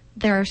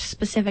 there are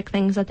specific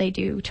things that they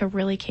do to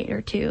really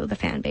cater to the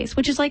fan base,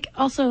 which is like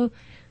also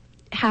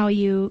how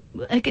you,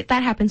 like,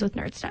 that happens with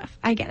nerd stuff.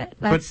 I get it.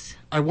 That's,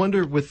 But I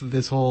wonder with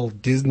this whole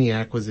Disney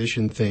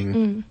acquisition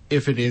thing,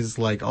 if it is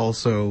like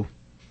also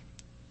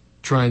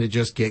trying to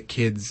just get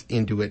kids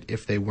into it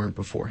if they weren't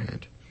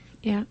beforehand.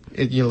 yeah.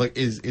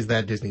 Is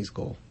that Disney's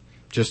goal?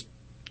 Just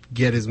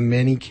get as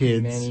many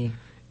kids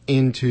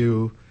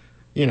into,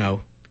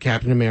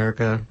 Captain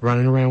America,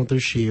 running around with their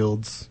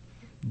shields,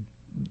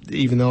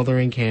 even though they're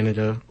in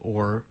Canada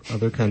or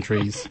other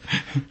countries.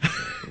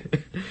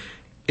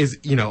 Is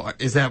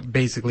that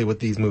basically what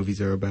these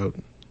movies are about?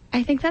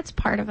 I think that's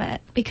part of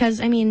it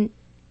because, I mean,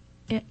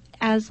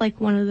 as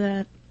like one of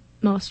the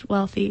most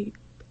wealthy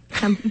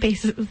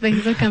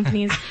things of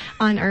companies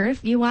on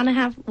earth, you want to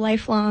have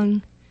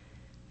lifelong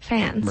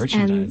fans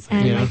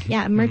Merchandising.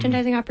 and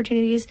merchandising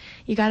opportunities.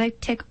 You got to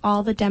tick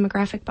all the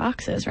demographic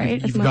boxes, right?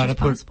 You've as much got as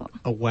to put possible.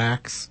 a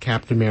wax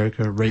Captain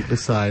America right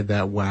beside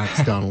that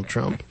wax Donald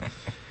Trump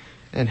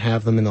and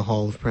have them in the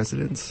Hall of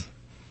Presidents.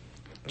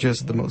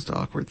 Just the most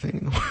awkward thing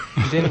in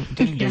the world.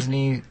 Didn't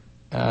Disney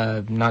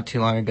not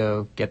too long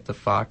ago get the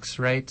Fox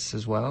rights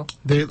as well?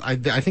 I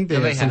think they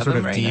Do have some have sort them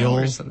of right deal.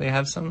 now, or they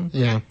have some?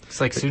 Yeah, It's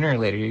like sooner or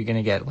later you're going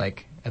to get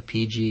like a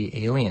PG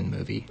Alien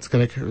movie. it's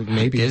gonna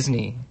maybe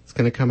Disney. It's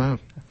gonna come out.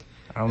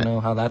 I don't know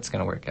how that's going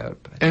to work out.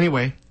 But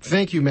Anyway,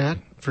 thank you, Matt,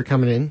 for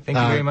coming in. Thank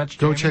you very much,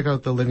 Go Jeremy. check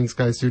out the Living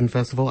Sky Student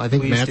Festival. I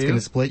think Please Matt's do. going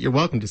to split. You're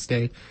welcome to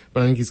stay,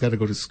 but I think he's got to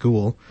go to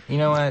school. you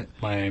know what?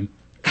 Lame.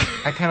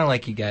 I kind of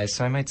like you guys,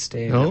 so I might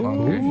stay a bit Oh,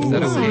 longer. Is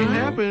that we'll see. okay? It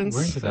happens.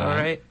 We're into Is that that. all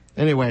right?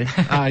 Anyway,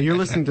 you're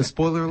listening to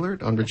Spoiler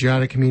Alert on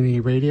Regina Community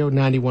Radio,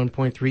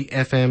 91.3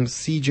 FM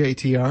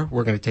CJTR.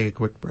 We're going to take a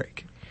quick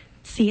break.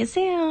 See you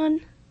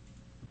soon.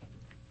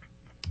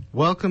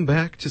 Welcome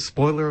back to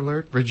Spoiler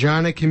Alert,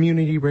 Regina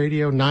Community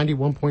Radio,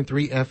 91.3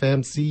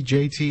 FM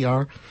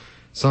CJTR.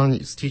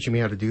 Sonia's teaching me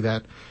how to do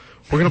that.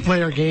 We're going to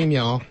play our game,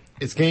 y'all.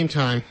 It's game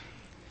time.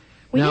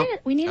 Now-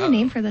 We need a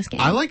name for this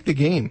game. I like the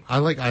game.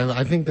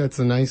 I think that's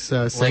a nice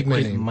Like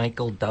segment with name.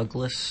 Michael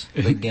Douglas,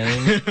 The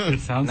Game, It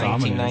sounds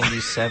ominous.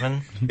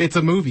 1997. It's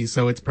a movie,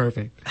 so it's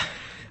perfect.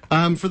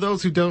 For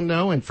those who don't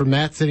know, and for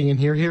Matt sitting in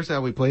here, here's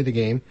how we play the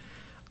game.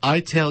 I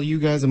tell you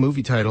guys a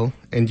movie title,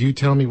 and you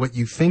tell me what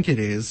you think it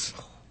is,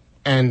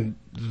 and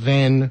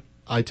then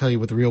I tell you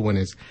what the real one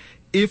is.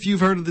 If you've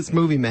heard of this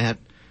movie, Matt,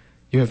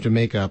 you have to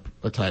make up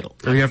a title,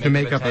 or you have to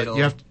make up title.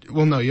 you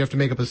have to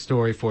make up a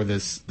story for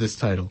this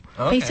title.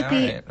 Okay,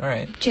 Basically- all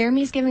right.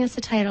 Jeremy's giving us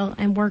the title,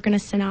 and we're going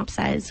to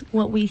synopsize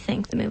what we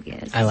think the movie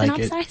is. I like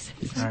it.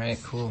 Synopsize? All right,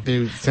 cool.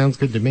 It sounds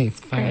good to me.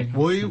 Great.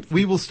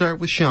 We will start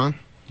with Sean.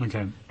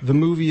 Okay. The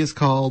movie is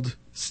called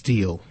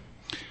Steel.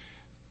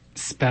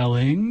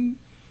 Spelling.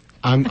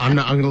 I'm going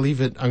to leave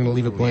it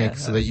blank yeah,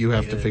 so that you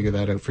have to figure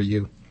that out for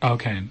you.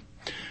 Okay.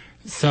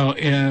 So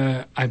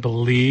I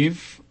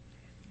believe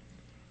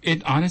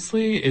it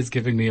honestly is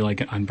giving me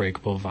like an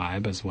Unbreakable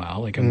vibe as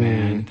well. Like a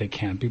man that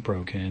can't be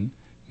broken,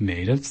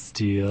 made of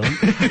steel.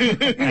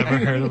 Ever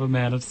heard of a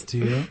Man of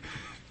Steel?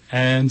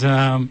 And,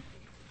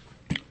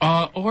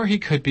 or he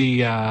could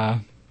be,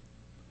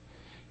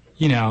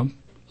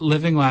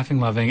 living, laughing,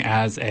 loving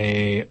as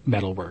a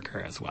metal worker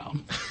as well.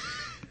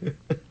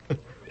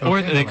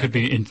 Or they could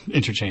be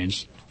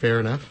interchanged. Fair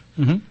enough.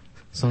 Mm-hmm.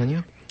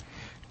 Sonia?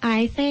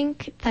 I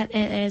think that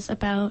it is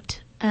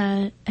about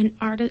an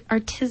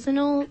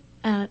artisanal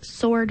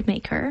sword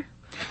maker,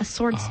 a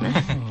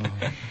swordsmith,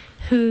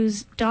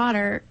 whose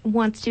daughter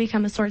wants to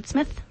become a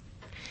swordsmith.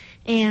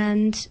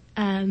 And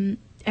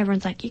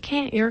everyone's like, you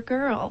can't, you're a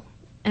girl.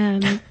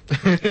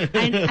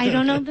 I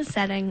don't know the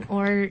setting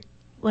or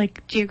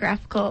like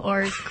geographical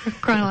or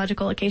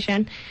chronological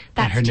location.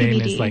 That's and her name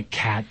TBD. is like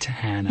Kat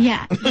Hannah.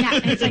 Yeah,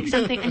 it's like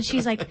something, and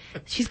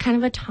she's kind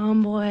of a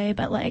tomboy,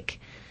 but like,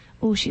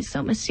 oh, she's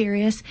so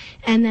mysterious.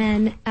 And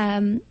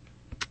then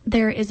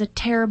there is a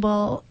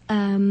terrible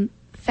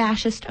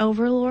fascist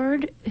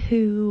overlord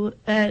who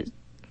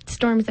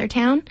storms their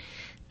town,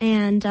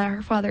 and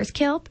her father is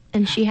killed,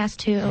 and she has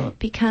to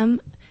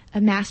become a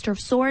master of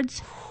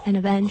swords and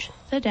avenge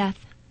the death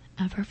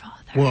of her father.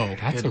 Whoa.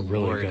 That's Good a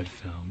really Lord. good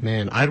film.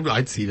 Man,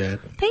 I'd see that.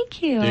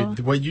 Thank you.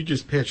 What you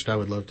just pitched, I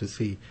would love to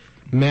see.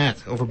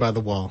 Matt, over by the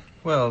wall.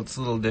 Well, it's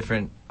a little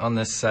different on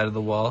this side of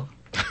the wall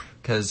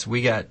because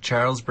we got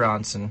Charles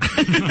Bronson.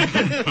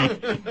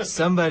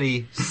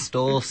 Somebody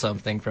stole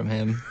something from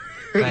him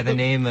by the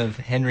name of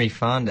Henry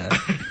Fonda.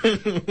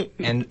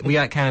 And we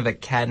got kind of a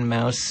cat and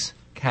mouse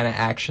kind of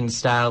action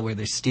style where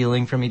they're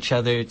stealing from each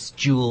other. It's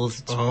jewels,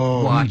 it's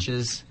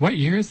watches. What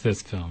year is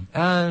this film?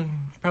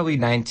 Probably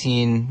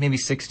maybe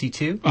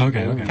 62.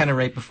 Okay. Kind of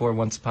right before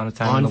Once Upon a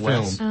Time On in the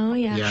film. West. Oh,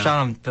 yeah. Yeah. Shot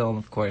on film,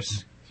 of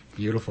course.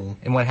 Beautiful.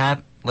 And what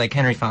happened, like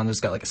Henry Fonda's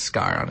got like a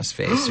scar on his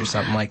face or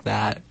something like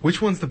that.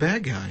 Which one's the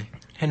bad guy?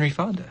 Henry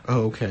Fonda.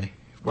 Oh, okay.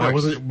 Well, I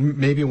wasn't.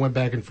 Maybe it went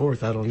back and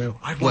forth. I don't know.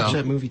 I'd watch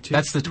that movie too.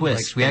 That's the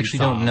twist. Like We actually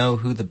Face don't Off. know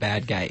who the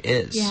bad guy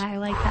is. Yeah, I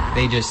like that.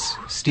 They just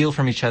steal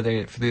from each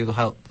other through the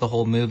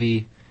whole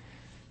movie.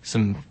 It's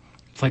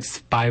like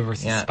Spy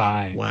versus Yeah.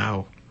 Spy.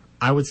 Wow.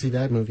 I would see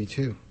that movie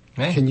too.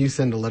 Hey. Can you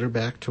send a letter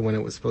back to when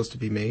it was supposed to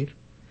be made,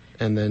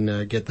 and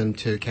then get them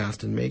to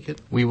cast and make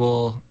it? We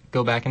will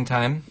go back in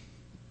time.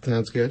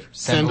 Sounds good.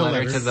 Send a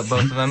letter to the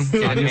both of them. Get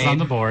it Sonya's made. on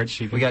the board.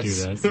 She can We got do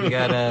this. we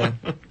got I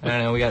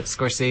don't know. We got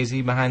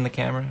Scorsese behind the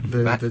camera.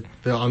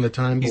 The on the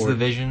time He's board. the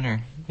vision,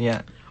 or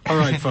yeah. All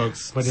right,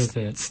 folks. What is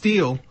it?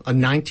 Steel, a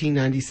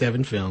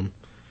 1997 film,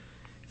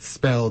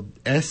 spelled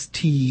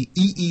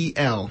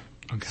S-T-E-E-L,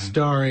 Okay.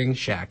 starring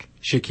Shaq.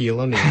 Shaquille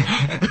O'Neal.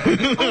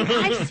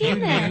 I've seen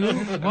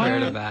this. I've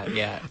heard of that.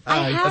 Yeah.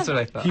 That's what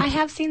I thought. I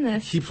have seen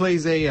this. He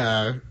plays a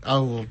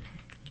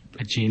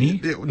A genie?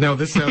 no,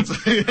 this sounds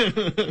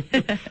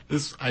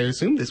this. I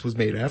assume this was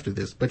made after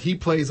this, but he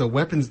plays a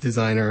weapons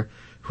designer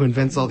who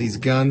invents all these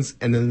guns,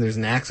 and then there's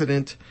an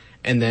accident,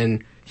 and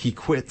then he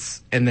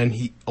quits, and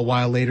then a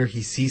while later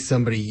he sees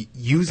somebody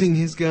using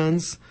his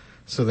guns,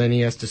 so then he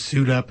has to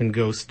suit up and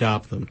go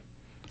stop them.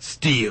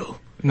 Steel.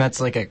 And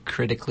that's like a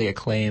critically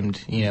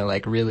acclaimed,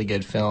 like really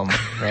good film,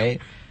 right?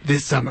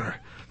 This summer.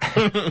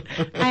 I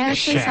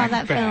actually saw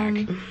that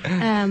back.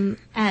 film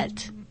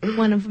at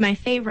one of my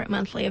favorite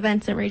monthly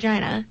events in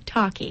Regina,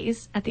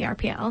 Talkies, at the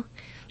RPL.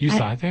 You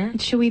saw it there?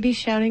 Should we be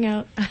shouting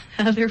out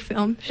other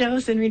film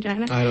shows in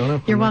Regina? I don't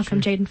know. You're I'm not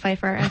welcome, Jaden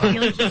Pfeiffer. I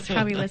feel like he's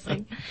probably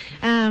listening.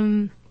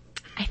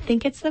 I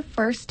think it's the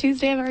first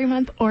Tuesday of every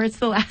month, or it's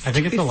the last I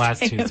think it's the last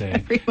Tuesday of Tuesday.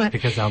 every month.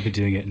 Because I'll be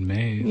doing it in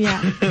May. Yeah.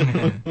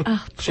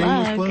 Oh,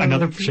 Shameless plug. plug.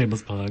 Another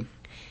shameless plug.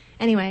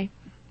 Anyway,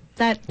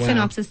 that Wow.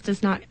 synopsis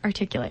does not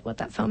articulate what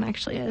that film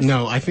actually is.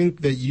 No, I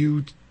think that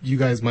you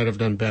guys might have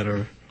done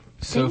better.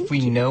 So if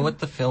we know what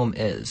the film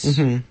is,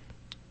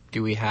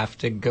 do we have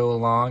to go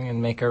along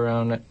and make our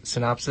own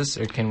synopsis,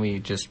 or can we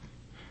just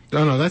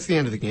No, that's the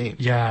end of the game.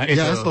 Yeah, it's,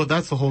 Yeah,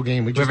 that's the whole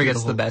game. We just whoever did gets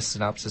the whole- best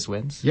synopsis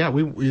wins? Yeah,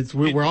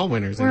 we're all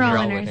winners. in We're here.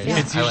 all all winners, winners. yeah.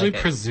 it's I usually like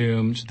it.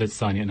 presumed that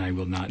Sonia and I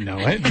will not know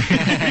it.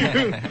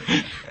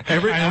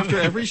 After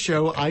every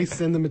show, I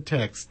send them a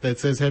text that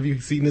says, "Have you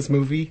seen this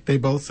movie?" They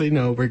both say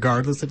no,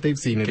 regardless if they've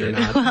seen it or Good.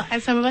 not. Well,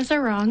 and some of us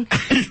are wrong.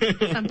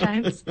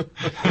 Sometimes.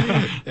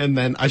 And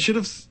then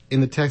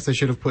in the text, I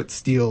should have put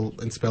 "Steel"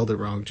 and spelled it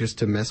wrong just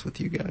to mess with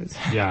you guys.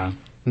 Yeah.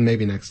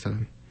 Maybe next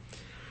time.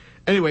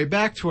 Anyway,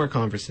 back to our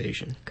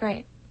conversation.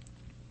 Great.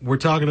 We're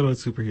talking about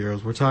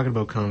superheroes. We're talking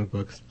about comic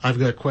books. I've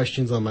got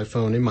questions on my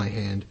phone in my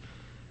hand.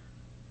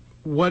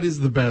 What is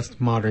the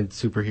best modern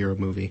superhero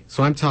movie?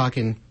 So I'm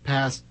talking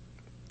past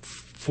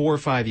 4 or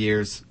 5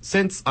 years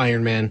since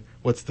Iron Man.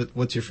 What's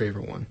your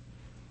favorite one?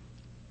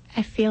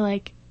 I feel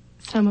like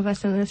some of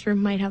us in this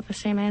room might have the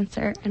same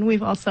answer, and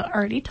we've also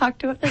already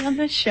talked about it on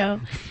this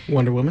show.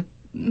 Wonder Woman?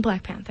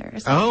 Black Panther.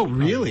 Is Oh,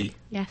 really?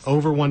 Yes.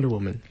 Over Wonder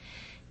Woman.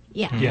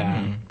 Yeah.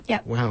 Yeah.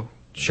 Yep. Wow.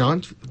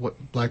 Sean,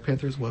 what, Black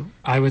Panther as well?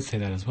 I would say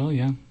that as well,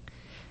 yeah.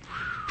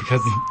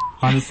 Because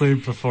honestly,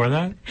 before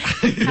that,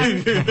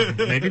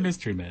 maybe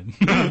Mystery Men.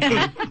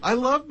 I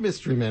love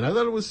Mystery Men. I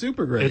thought it was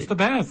super great. It's the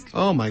best.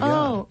 Oh my god.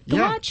 Oh, The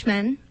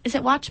Watchmen. Is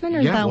it Watchmen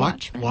or Yeah, The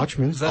Watchmen?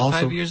 Watchmen. Was that also,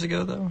 5 years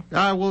ago, though?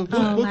 We'll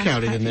last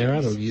count it 5 in there. I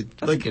years. don't. You,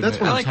 That's a like good that's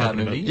movie. what I I'm like that talking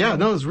about. movie. Yeah,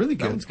 no, it was really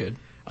good. That one's good.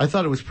 I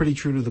thought it was pretty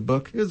true to the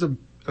book. It was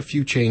a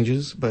few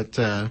changes, but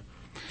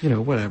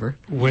whatever.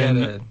 When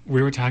Yeah,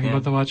 we were talking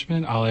about The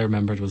Watchmen, all I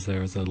remembered was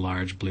there was a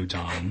large blue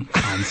dong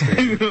on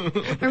screen.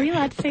 Are we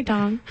allowed to say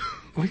dong?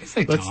 We can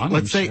say Let's dong,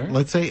 let's I'm say sure.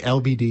 let's say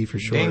LBD for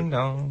short Ding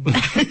dong.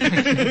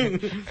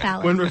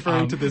 Phallus. when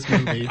referring to this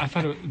movie. I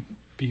thought it was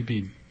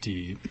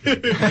BBD.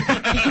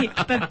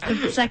 But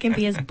the second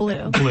B is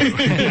blue. Blue.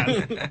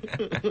 Yes.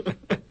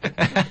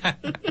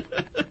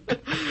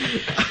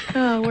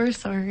 Oh, we're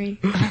sorry.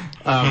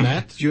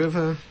 Matt, do you have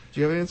an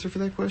answer for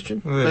that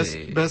question?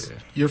 Wait. Best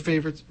your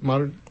favorite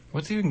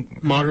What's even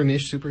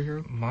modern-ish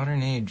superhero?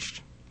 modern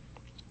aged?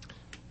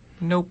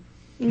 Nope.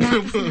 Matt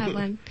doesn't have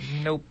one.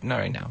 Nope. Not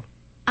right now.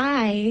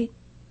 I,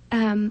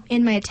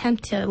 in my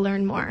attempt to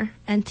learn more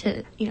and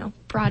to,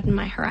 broaden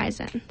my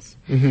horizons,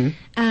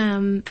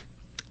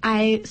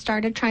 I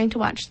started trying to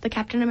watch the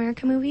Captain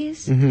America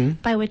movies,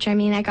 by which I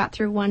mean I got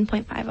through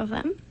 1.5 of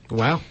them.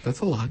 Wow, that's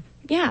a lot.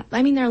 Yeah,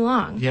 I mean, they're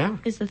long. Yeah.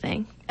 Is the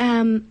thing.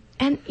 And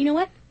you know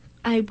what?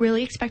 I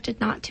really expected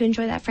not to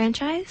enjoy that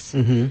franchise.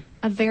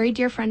 A very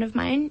dear friend of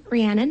mine,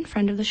 Rhiannon,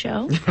 friend of the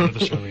show. Friend of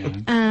the show,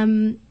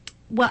 yeah.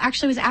 Well,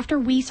 actually, it was after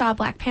we saw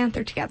Black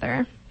Panther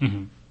together.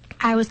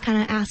 I was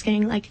kind of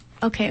asking, like,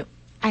 okay,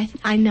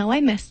 I know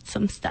I missed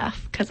some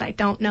stuff because I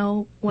don't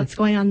know what's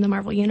going on in the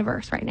Marvel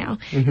Universe right now.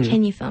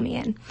 Can you fill me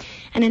in?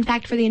 And in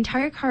fact, for the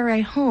entire car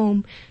ride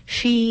home,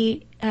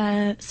 she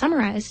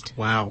summarized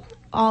Wow.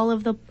 all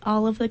of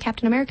the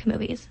Captain America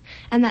movies,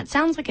 and that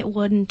sounds like it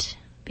wouldn't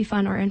be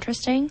fun or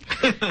interesting,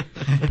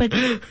 but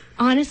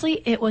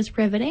honestly, it was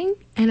riveting,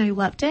 and I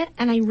loved it,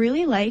 and I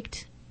really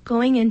liked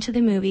going into the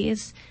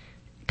movies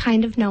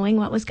kind of knowing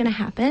what was going to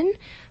happen,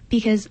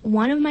 because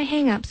one of my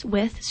hang-ups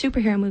with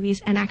superhero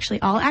movies, and actually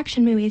all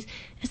action movies,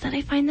 is that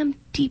I find them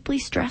deeply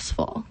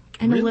stressful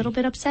and Really? a little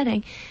bit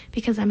upsetting,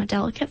 because I'm a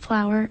delicate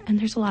flower, and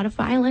there's a lot of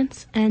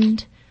violence,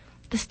 and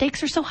the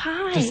stakes are so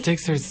high. The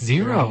stakes are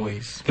zero.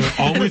 Always. They're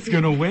always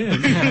going to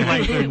win.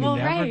 Like, they're Well,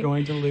 never right.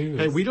 going to lose.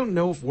 Hey, we don't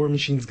know if War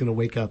Machine's going to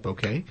wake up,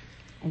 okay?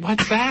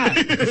 What's that?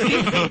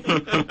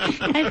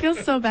 I feel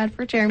so bad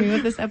for Jeremy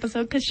with this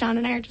episode, because Sean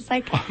and I are just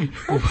like,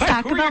 let's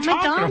talk Who are you about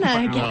talking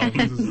Madonna about?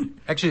 again.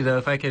 Actually, though,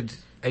 if I could,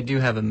 I do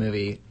have a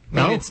movie.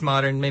 Maybe No. it's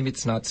modern, maybe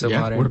it's not so Yeah,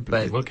 modern, what-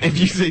 but Okay. If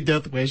you say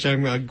Death Wish,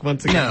 I'm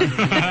once again.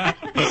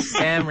 no.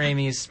 Sam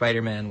Raimi's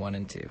Spider-Man 1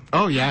 and 2.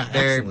 Oh, yeah.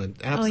 They're- Excellent.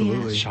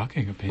 Absolutely.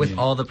 Shocking opinion. With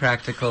all the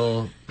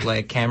practical,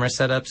 like, camera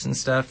setups and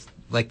stuff,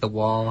 like the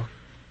wall.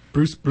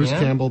 Bruce Yeah.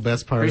 Campbell,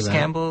 best part Bruce of that.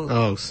 Campbell,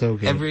 Oh, so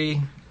good.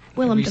 Every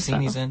Willem scene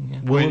Dafoe. he's in. Yeah.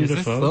 Willem Wait, is this-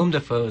 Dafoe? Willem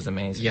Dafoe is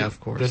amazing. Yeah, of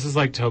course. This is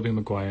like Tobey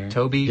Maguire.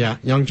 Toby. Yeah,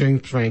 young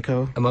James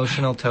Franco.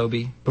 Emotional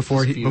Toby.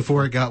 Before Just beautiful.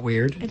 before it got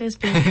weird. It is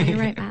beautiful. You're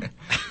right, Matt.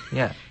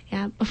 Yeah.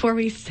 Yeah, before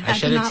we I had to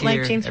shed a not like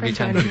tear James every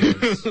Franco time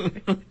anymore.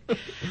 he moves.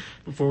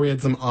 Before we had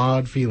some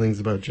odd feelings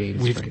about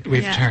James Franco.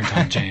 We've Yeah. turned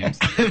on James.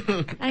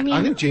 I mean,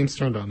 I think James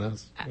turned on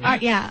us.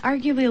 yeah,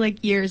 arguably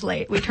like years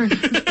late. We turned.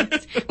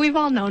 We've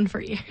all known for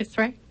years,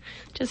 right?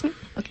 Just me.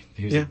 Okay.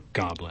 He was Yeah. a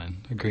goblin,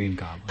 a green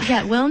goblin.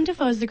 Yeah, Willem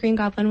Dafoe's The Green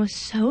Goblin was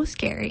so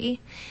scary.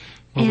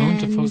 Well, Willem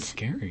And- Dafoe's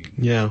scary.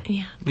 Yeah.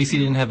 Yeah. At least he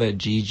didn't have a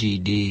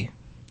GGD.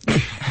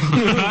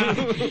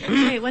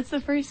 Wait, what's the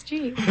first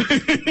G?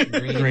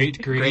 Great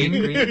green.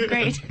 Great green.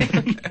 Great.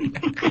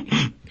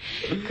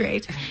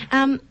 Great.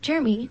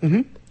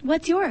 Jeremy,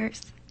 what's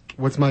yours?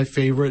 What's my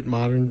favorite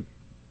modern?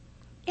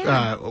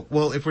 Yeah.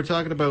 Well, if we're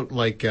talking about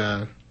like,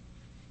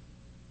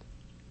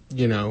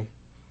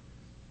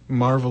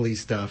 Marvel-y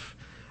stuff,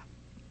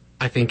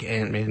 I think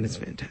Ant-Man is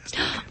fantastic.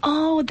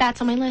 Oh, that's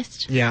on my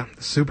list. Yeah,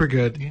 super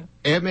good. Yeah.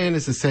 Ant-Man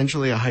is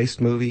essentially a heist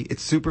movie.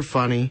 It's super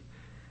funny.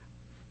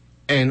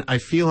 And I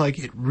feel like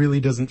it really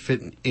doesn't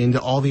fit into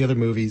all the other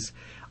movies.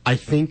 I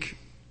think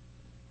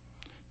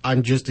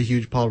I'm just a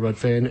huge Paul Rudd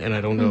fan, and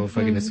I don't know if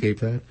I can escape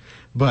that.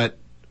 But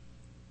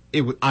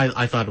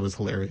I thought it was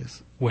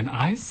hilarious. When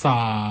I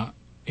saw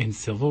in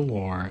Civil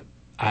War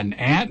an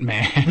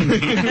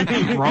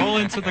Ant-Man roll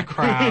into the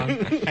crowd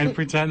and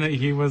pretend that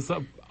he was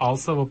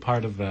also a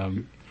part of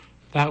them,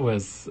 I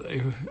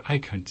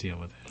couldn't deal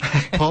with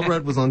it. Paul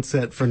Rudd was on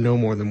set for no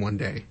more than one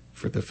day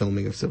for the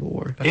filming of Civil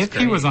War. If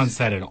he was on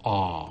set at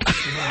all,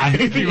 I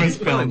think he was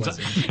filmed.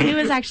 He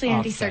was actually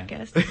Andy Offset.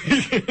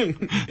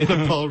 Serkis. In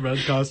a Paul Rudd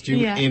costume,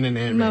 Yeah. in an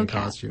Ant-Man Mocap.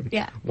 costume.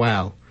 Yeah.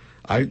 Wow.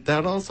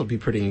 That'd also be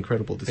pretty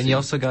incredible to see. And you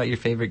also got your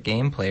favorite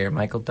game player,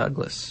 Michael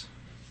Douglas.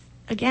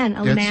 Again,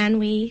 a That's- man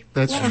we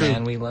that's love. true.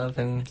 Man we love,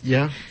 and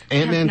Yeah.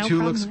 Ant-Man no 2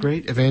 problem looks with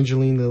great.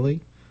 Evangeline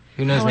Lilly.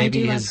 who knows, Oh, I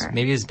maybe do love her.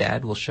 his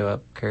dad will show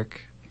up,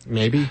 Kirk.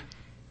 Maybe.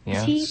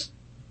 Yeah. he-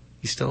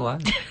 He's still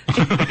alive.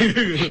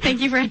 Thank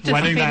you for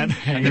Letting that anticipating.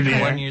 hang in the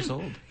air. 1 years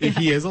old.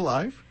 He is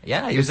alive?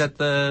 Yeah, he was at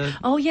the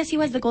Oh, yes, he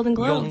was the Golden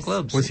Globes. Golden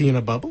Globes. Was he in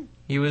a bubble?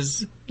 He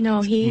was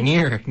No, he.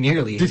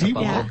 nearly. Did he a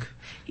bubble. Yeah.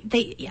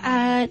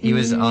 They. He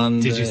was on.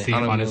 Did the, you see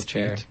on him a on his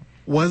wheelchair. feet?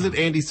 Was it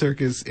Andy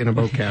Serkis in a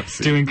mocap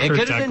suit? Doing It Kirk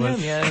could have been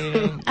Douglas.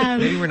 him. Yeah,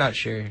 maybe we're not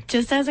sure.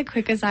 Just as a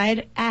quick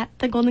aside, at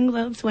the Golden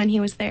Globes when he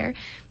was there,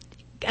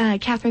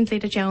 Catherine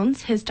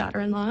Zeta-Jones, his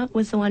daughter-in-law,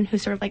 was the one who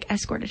sort of like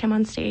escorted him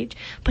on stage.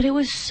 But it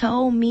was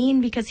so mean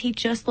because he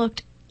just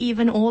looked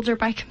even older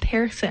by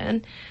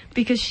comparison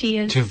because she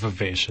is too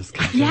vivacious.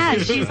 Yeah,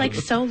 she's like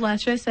so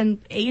luscious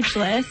and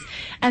ageless,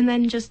 and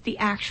then just the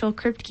actual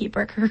Crypt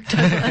Keeper, Kirk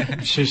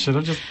Douglas. She should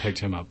have just picked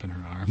him up in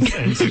her arms.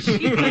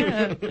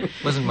 And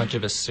wasn't much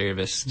of a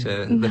service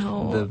to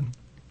No. the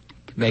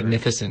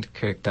magnificent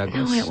Kirk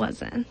Douglas. No, it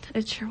wasn't.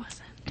 It sure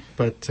wasn't.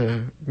 But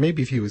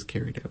maybe if he was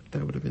carried out,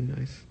 that would have been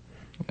nice.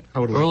 I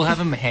would Or we'll have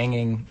him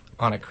hanging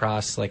on a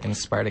cross like in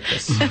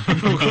Spartacus.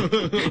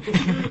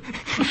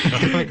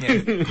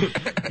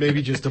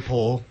 maybe just a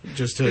pole,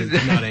 just to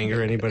not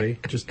anger anybody.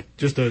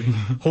 Just a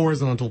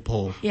horizontal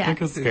pole. Yeah.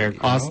 like a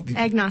scarecrow.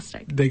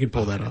 Agnostic. They could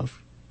pull that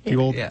off. The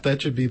old,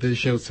 that should be the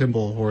show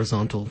symbol,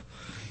 horizontal.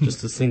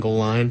 Just a single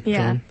line.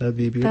 Yeah. That'd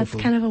be beautiful.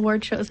 That's kind of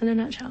award shows in a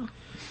nutshell.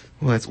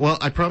 Well,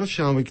 I promised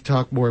Sean we could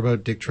talk more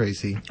about Dick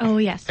Tracy. Oh,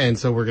 yes. And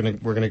so we're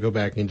gonna go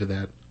back into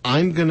that.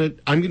 I'm gonna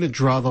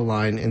draw the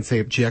line and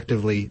say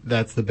objectively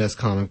that's the best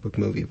comic book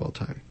movie of all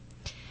time.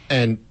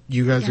 And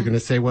you guys are gonna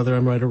say whether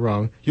I'm right or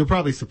wrong. You'll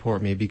probably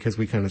support me because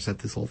we kind of set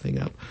this whole thing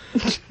up.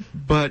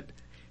 But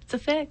it's a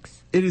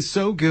fix. it is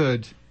so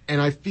good,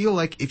 and I feel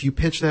like if you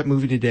pitch that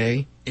movie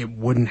today, it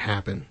wouldn't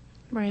happen.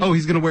 Right. Oh,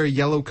 he's gonna wear a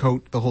yellow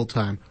coat the whole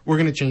time. We're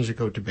gonna change the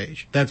coat to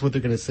beige. That's what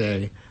they're gonna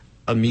say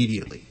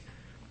immediately.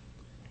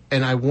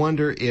 And I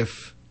wonder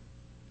if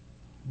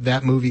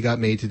that movie got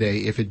made today,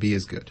 if it'd be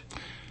as good.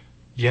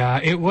 Yeah,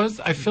 it was.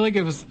 I feel like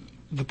it was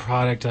the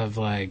product of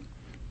like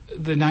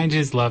the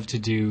 90s loved to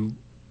do,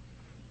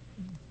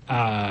 the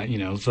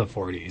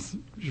 40s.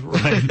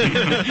 Right?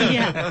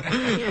 Yeah.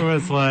 It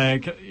was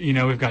like,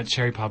 we've got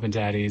Cherry Poppin'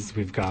 Daddies,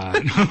 we've got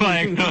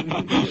like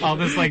all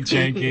this like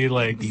janky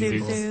like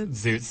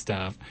zoot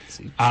stuff.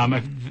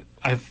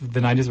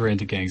 The 90s were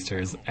into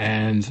gangsters,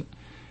 and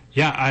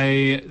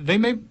yeah,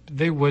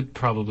 they would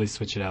probably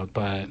switch it out,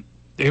 but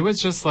it was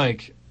just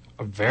like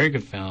a very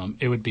good film.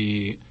 It would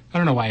be, I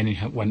don't know why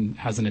anyone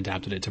hasn't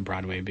adapted it to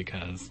Broadway,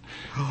 because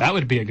that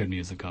would be a good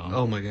musical.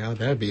 Oh my God,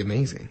 that'd be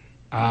amazing.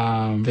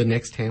 The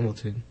next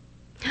Hamilton.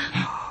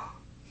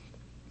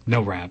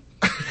 No rap.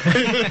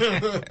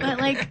 But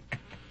like,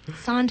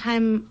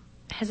 Sondheim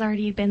has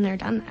already been there,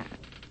 done that.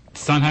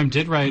 Sondheim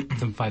did write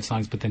them 5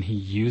 songs, but then he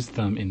used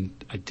them in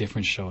a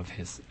different show of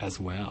his as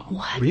well.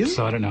 What? Really?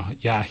 So I don't know.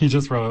 Yeah, he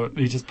just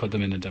put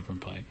them in a different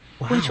play.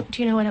 Wow.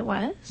 Do you know what it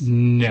was?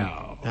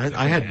 No.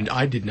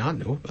 I did not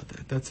know about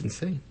that. That's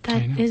insane.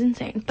 That is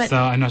insane. But so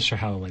I'm not sure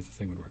how the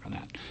licensing would work on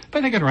that.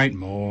 But they could write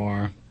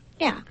more.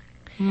 yeah.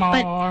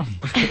 More.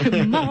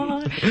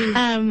 More.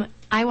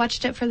 I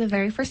watched it for the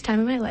very first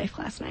time in my life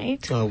last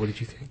night. Oh, what did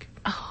you think?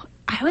 Oh,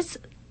 I was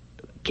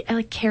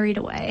carried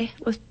away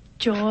with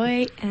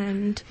joy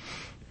and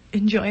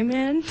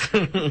enjoyment.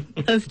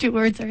 Those two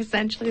words are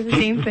essentially the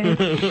same thing.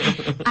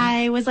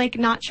 I was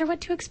not sure what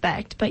to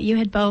expect, but you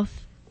had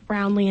both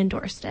roundly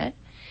endorsed it.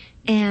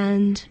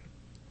 And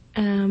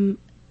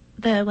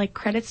the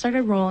credits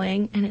started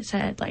rolling, and it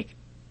said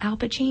Al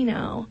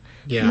Pacino,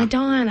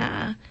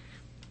 Madonna,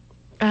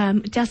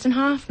 Dustin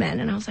Hoffman,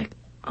 and I was like,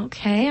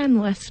 okay, I'm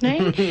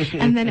listening.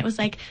 And then it was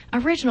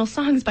original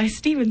songs by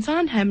Stephen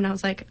Sondheim, and I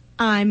was like,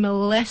 I'm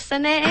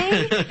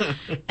listening.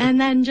 And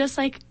then just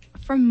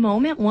from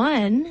moment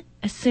one,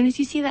 as soon as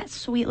you see that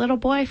sweet little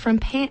boy from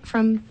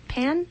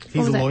Pan,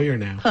 he's a lawyer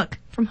now. Hook,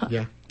 from Hook.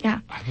 Yeah.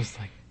 I was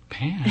like,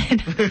 Pan.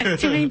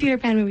 Too many Peter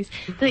Pan movies.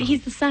 But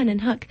he's the son in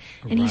Hook,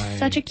 and he's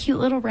such a cute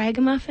little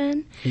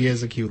ragamuffin. He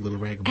is a cute little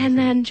ragamuffin. And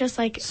then just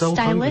so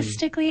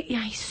stylistically, hungry.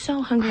 Yeah, he's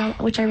so hungry,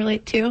 which I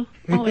relate to.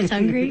 Always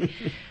hungry.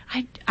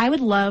 I would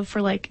love for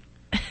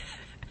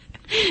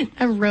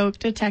a rogue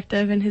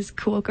detective and his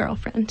cool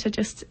girlfriend to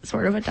just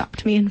sort of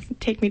adopt me and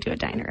take me to a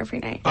diner every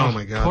night. Oh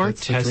my God. Poor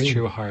that's the Tess dream.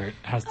 Trueheart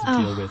has to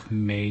deal with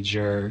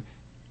major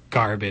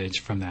garbage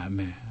from that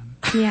man.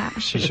 Yeah.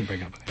 She should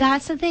break up with him.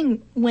 That's the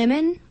thing.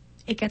 Women,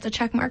 it gets a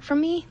check mark from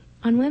me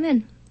on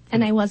women.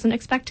 And I wasn't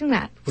expecting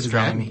that. What does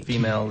that Strong mean?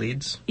 female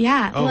leads.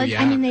 Yeah. Oh, well,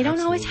 yeah, I mean, they don't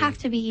always absolutely. have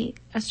to be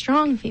a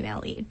strong female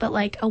lead,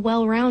 but a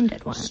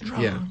well-rounded one.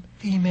 Yeah.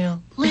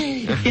 Female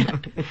lead.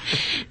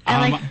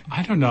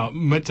 I don't know.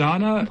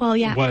 Madonna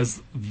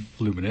was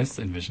luminous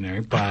and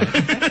visionary, but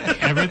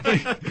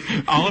everything,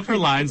 all of her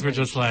lines were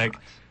just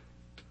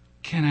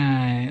can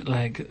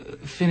I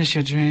finish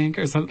your drink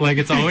or something?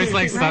 It's always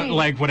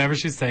Right. whatever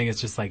she's saying is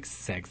just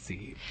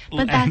sexy.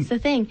 But that's the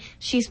thing.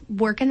 She's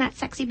working that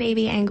sexy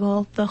baby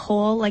angle the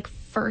whole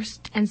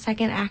first and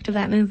second act of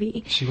that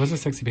movie. She was a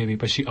sexy baby,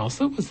 but she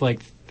also was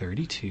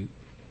 32.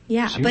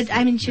 Yeah, She but was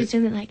I mean, she was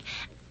doing it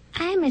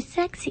I'm a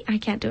sexy. I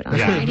can't do it on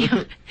Yeah. the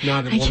radio.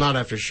 Not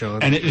after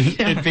Sean. And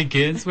it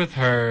begins with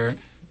her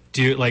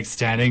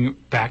standing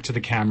back to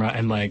the camera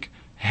and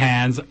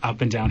hands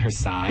up and down her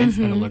sides,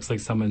 and it looks like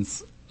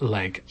someone's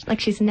like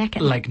she's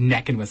necking. like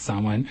necking with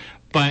someone,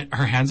 but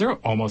her hands are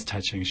almost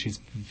touching. She's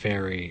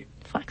very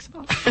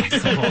flexible.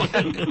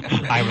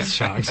 I was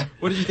shocked.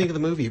 What did you think of the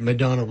movie?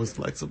 Madonna was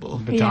flexible.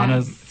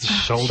 Madonna's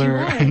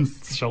shoulder She and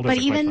was. shoulders But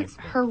are even quite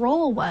flexible. her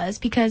role was,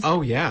 because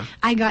Oh yeah.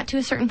 I got to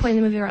a certain point in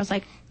the movie where I was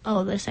like,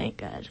 oh, this ain't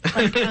good.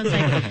 Like, I was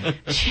like,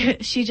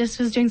 she just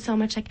was doing so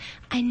much like,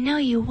 I know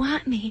you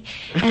want me.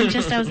 And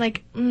just, I was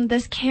like,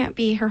 this can't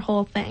be her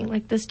whole thing.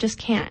 Like, this just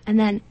can't. And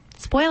then,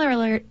 spoiler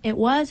alert, it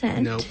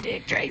wasn't. Nope.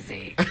 Dick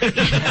Tracy.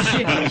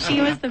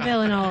 she was the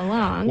villain all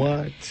along.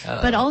 What?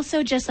 But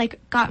also just, like,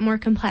 got more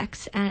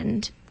complex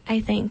and,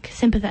 I think,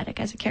 sympathetic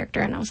as a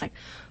character. And I was like,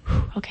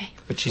 whew, okay.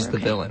 But she's we're the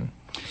okay. villain.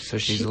 So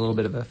she's a little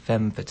bit of a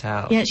femme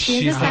fatale. Yeah, she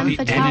is She's a like femme the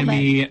fatale,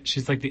 enemy.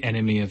 She's like the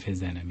enemy of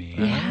his enemy.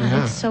 but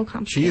Yeah. it's so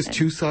complicated. She is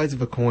two sides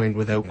of a coin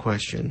without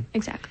question.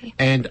 Exactly.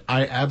 And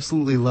I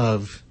absolutely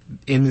love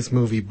in this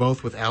movie,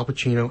 both with Al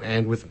Pacino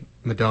and with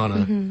Madonna,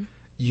 Mm-hmm.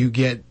 you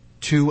get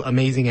two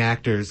amazing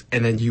actors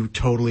and then you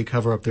totally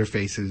cover up their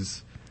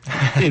faces.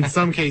 In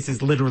some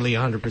cases, literally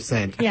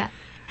 100%. Yeah.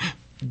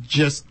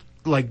 Just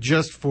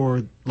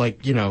for,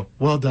 like, you know,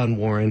 well done,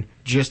 Warren,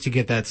 just to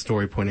get that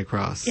story point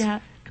across. Yeah.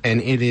 And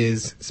it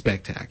is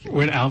spectacular.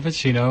 When Al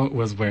Pacino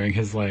was wearing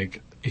he's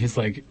like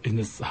in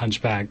this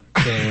hunchback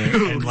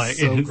thing, and like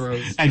So in his-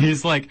 gross. and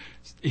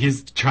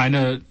he's trying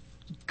to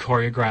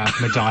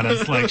choreograph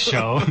Madonna's like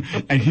show,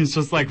 and he's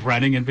just like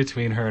running in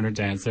between her and her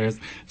dancers,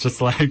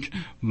 just like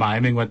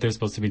miming what they're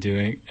supposed to be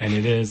doing, and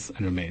it is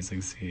an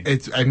amazing scene.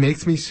 It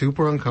makes me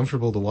super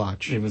uncomfortable to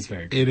watch. It was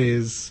very good. It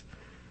is.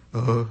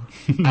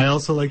 I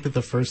also like that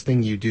the first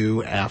thing you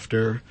do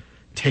after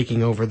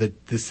taking over the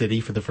city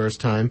for the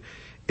first time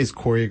is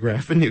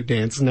choreograph a new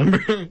dance number,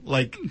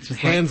 like just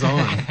hands on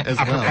as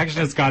A well.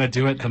 perfectionist got to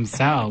do it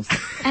themselves.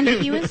 And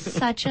he was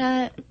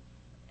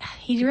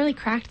he really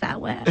cracked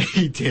that whip.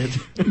 He did.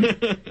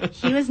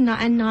 He was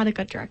not a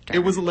good director. It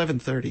was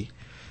 11:30.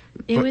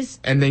 It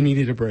and they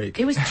needed a break.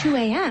 was 2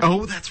 a.m.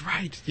 Oh, that's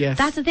right. Yes.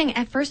 That's the thing.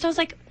 At first I was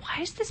like,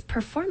 why is this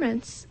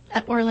performance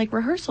or like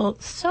rehearsal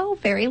so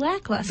very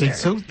lackluster?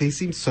 They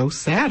seem so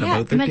sad yeah,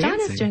 about their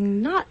Madonna's dancing.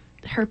 doing not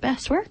her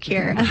best work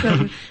here. As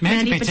a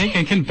Mandy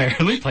Patinkin can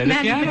barely play the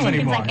Mandy piano Patinkin's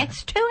anymore. like,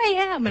 it's 2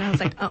 a.m. And I was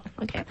like, oh,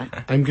 okay.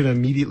 I'm gonna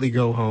immediately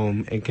go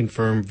home and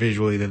confirm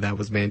visually that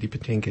was Mandy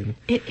Patinkin.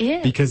 It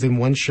is. Because in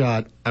one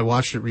shot, I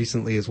watched it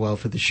recently as well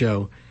for the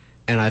show,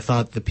 and I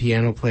thought the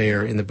piano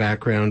player in the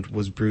background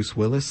was Bruce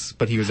Willis,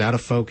 but he was out of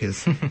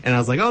focus. And I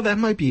was like, oh, that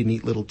might be a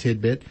neat little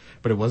tidbit,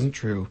 but it wasn't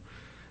true.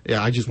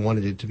 Yeah, I just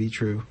wanted it to be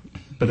true.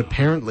 But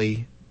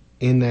apparently,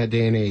 in that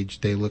day and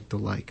age, they looked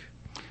alike.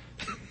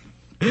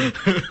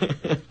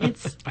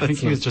 I think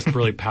he was just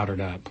really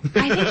powdered up.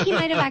 I think he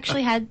might have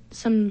actually had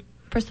some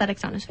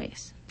prosthetics on his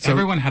face. So-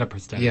 Everyone had a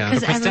prosthetic. Yeah. The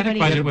 'Cause prosthetic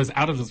everybody- budget was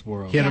out of this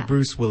world. He had Yeah. a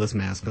Bruce Willis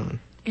mask on.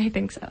 I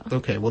think so.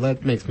 Okay, well,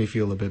 that makes me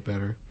feel a bit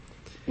better.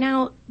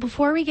 Now,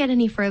 before we get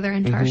any further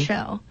into our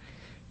show,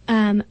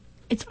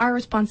 it's our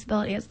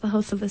responsibility as the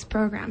hosts of this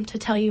program to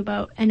tell you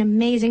about an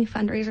amazing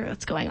fundraiser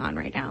that's going on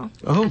right now.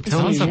 Oh, at the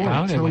tell me Tell us more.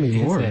 about it. Tell What me is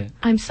more. it?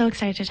 I'm so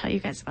excited to tell you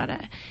guys about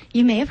it.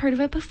 You may have heard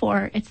of it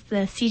before. It's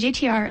the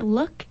CJTR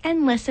Look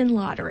and Listen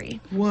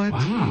Lottery. What?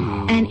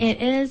 Wow. And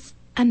it is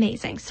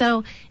amazing.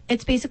 So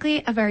it's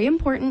basically a very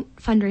important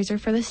fundraiser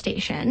for the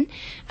station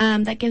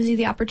that gives you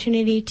the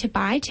opportunity to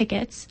buy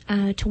tickets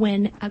to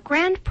win a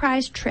grand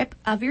prize trip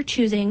of your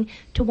choosing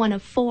to one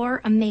of 4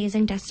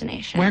 amazing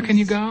destinations. Where can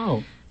you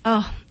go?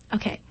 Oh,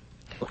 okay.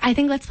 I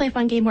think let's play a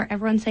fun game where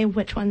everyone say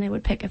which one they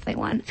would pick if they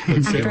won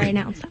after I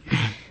announce them.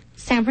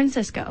 San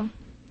Francisco,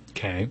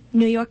 Okay.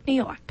 New York, New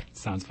York,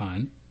 Sounds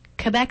fun.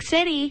 Quebec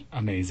City,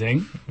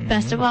 Amazing.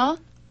 best of all,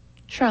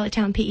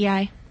 Charlottetown,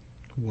 PEI.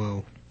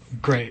 Whoa.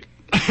 Great.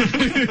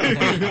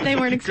 They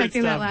weren't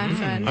expecting that last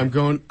one. I'm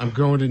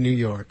going to New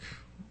York.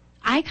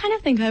 I kind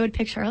of think I would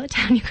pick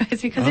Charlottetown, you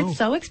guys, because Oh. it's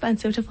so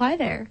expensive to fly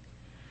there.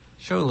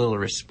 Show a little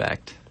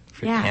respect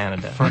for Yeah.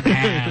 Canada. For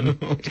Anne.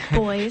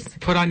 Boys.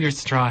 Put on your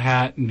straw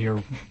hat and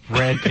your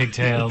red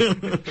pigtails.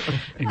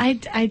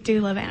 I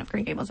do love Anne of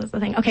Green Gables, that's the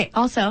thing. Okay,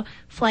 also,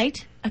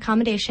 flight,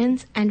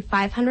 accommodations, and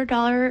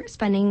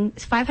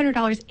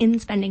 $500 in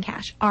spending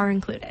cash are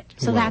included.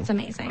 So Wow. that's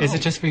amazing. Is it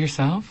just for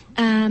yourself?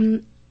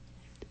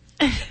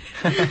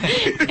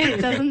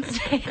 It doesn't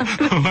say on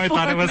the Oh, I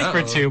thought it was for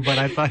Uh-oh. 2, but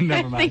I thought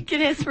never I mind. think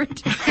it is for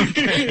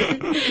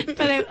 2.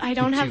 But I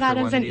don't have that for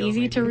as one an deal,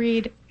 easy to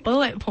read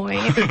bullet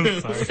point.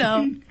 Sorry.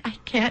 So I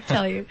can't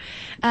tell you.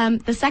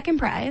 The second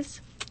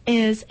prize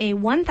is a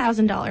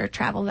 $1,000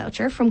 travel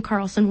voucher from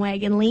Carlson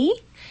Wagon Lee.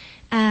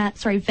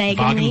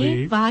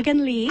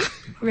 Wagon Lee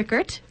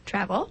Rickert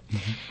Travel.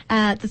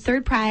 The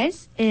third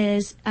prize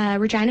is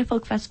Regina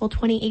Folk Festival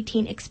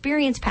 2018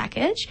 Experience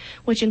Package,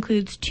 which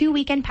includes 2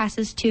 weekend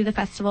passes to the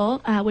festival,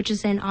 which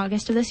is in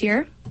August of this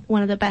year.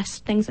 One of the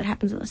best things that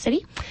happens in the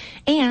city.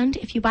 And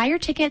if you buy your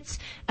tickets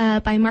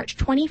by March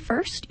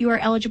 21st, you are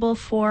eligible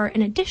for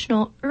an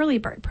additional early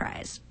bird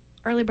prize.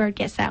 Early bird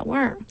gets that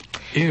worm.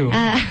 Ew.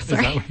 Is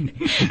Sorry. that what- No,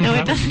 is it that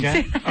what doesn't you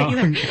say get? that Oh,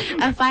 either. okay.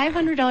 A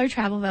 $500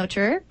 travel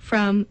voucher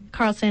from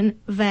Carlson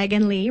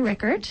Wagon Lee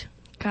Rickert.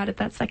 got it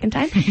that second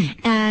time.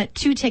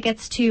 2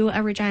 tickets to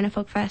a Regina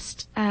Folk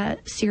Fest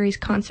series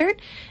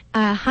concert,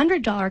 a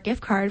 $100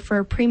 gift card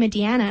for Prima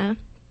Dina.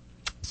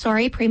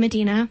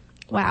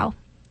 Wow.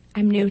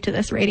 I'm new to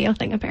this radio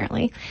thing,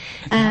 apparently.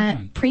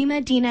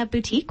 Prima Dina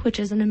Boutique, which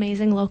is an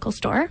amazing local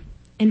store,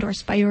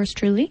 endorsed by yours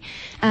truly.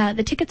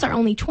 The tickets are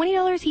only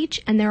 $20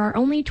 each, and there are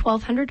only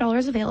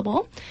 $1,200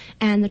 available.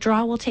 And the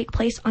draw will take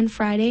place on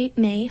Friday,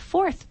 May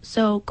 4th.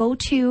 So go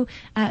to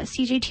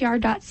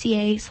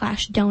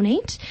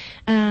cjtr.ca/donate,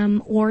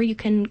 or you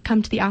can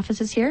come to the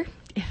offices here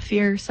if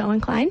you're so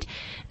inclined,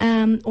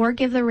 or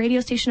give the radio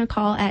station a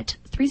call at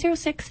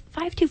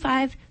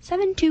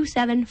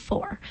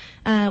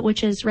 306-525-7274,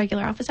 which is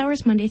regular office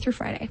hours, Monday through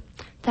Friday.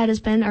 That has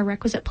been our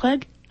requisite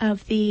plug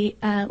of the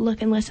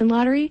Look and Listen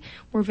Lottery.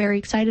 We're very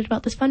excited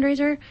about this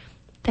fundraiser.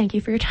 Thank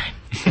you for your time.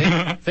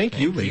 Thank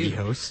you, lady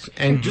host.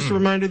 And just a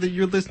reminder that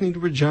you're listening to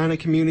Regina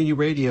Community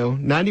Radio,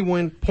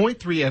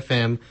 91.3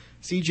 FM,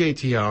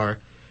 CJTR.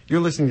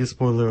 You're listening to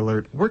Spoiler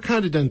Alert. We're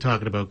kind of done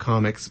talking about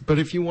comics, but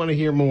if you want to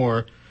hear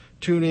more,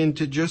 tune in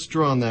to Just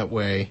Drawn That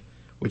Way,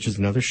 which is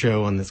another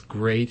show on this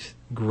great,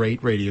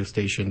 great radio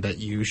station that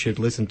you should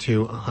listen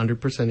to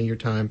 100% of your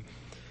time.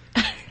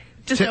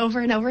 Just over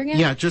and over again?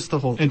 Yeah, just the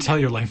whole... Until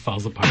your life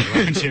falls apart,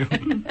 aren't you?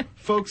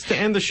 Folks, to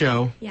end the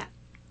show, Yeah.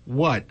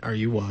 what are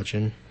you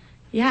watching?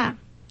 Yeah.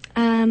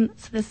 So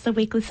this is a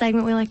weekly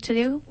segment we like to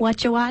do.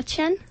 What you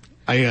watching?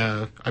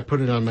 I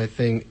put it on my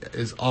thing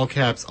as all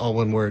caps, all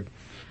one word.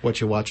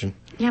 What you watching?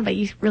 Yeah, but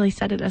you really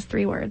said it as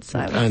 3 words. So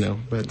I know,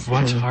 but...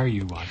 What are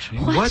you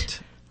watching? What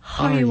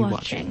are you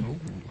watching?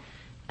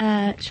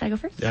 Should I go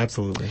first?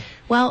 Absolutely.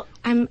 Well,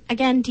 I'm,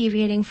 again,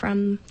 deviating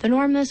from the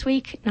norm this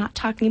week, not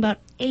talking about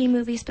a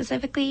movie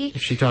specifically.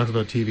 If she talks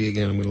about TV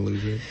again, I'm going to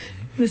lose her.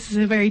 This is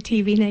a very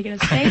TV negative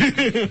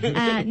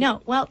space.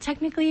 No, well,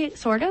 technically,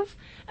 sort of.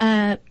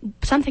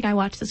 Something I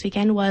watched this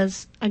weekend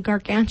was a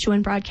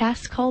gargantuan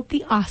broadcast called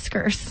The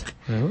Oscars.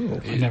 Oh.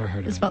 I've never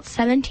heard of It's it. about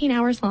 17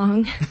 hours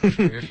long.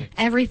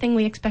 Everything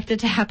we expected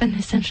to happen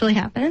essentially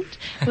happened,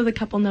 with a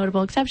couple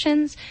notable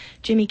exceptions.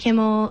 Jimmy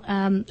Kimmel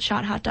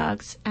shot hot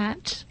dogs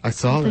at I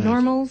saw the that.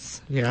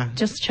 Normals. Yeah.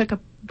 Just took a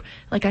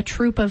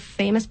troop of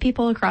famous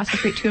people across the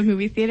street to a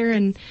movie theater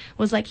and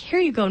was like, "Here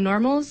you go,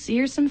 Normals.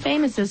 Here's some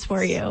famouses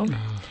for you."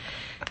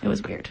 It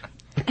was weird.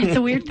 It's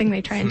a weird thing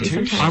they try and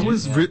do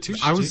sometimes.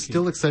 I was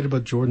still excited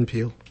about Jordan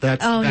Peele. Yeah.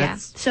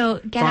 That's So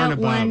Get far and Out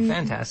above. won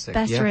Fantastic.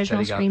 Best Yeah,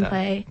 Original Teddy got that.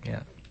 Screenplay.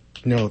 Yeah.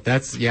 No,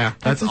 that's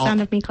That's the all.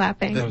 sound of me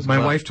clapping. My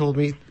wife told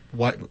me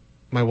what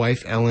my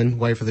wife Ellen,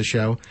 wife of the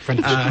show. Friend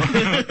of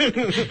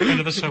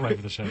the show,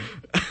 wife of the show.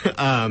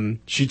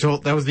 She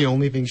told that was the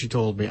only thing she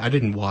told me. I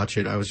didn't watch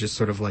it. I was just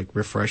sort of like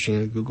refreshing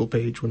a Google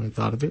page when I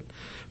thought of it.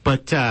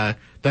 But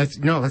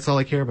that's all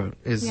I care about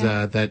is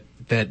that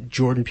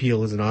Jordan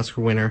Peele is an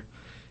Oscar winner.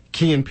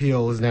 Key and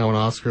Peele is now an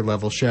Oscar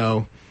level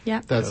show.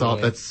 Yeah. That's all.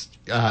 That's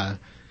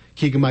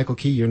Keegan-Michael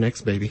Key, you're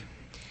next, baby.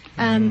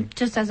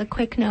 Just as a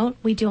quick note,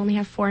 we do only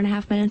have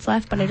 4.5 minutes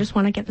left, but I just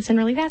want to get this in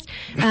really fast.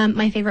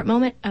 My favorite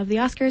moment of the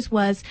Oscars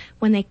was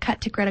when they cut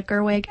to Greta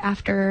Gerwig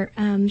after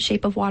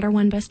Shape of Water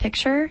won Best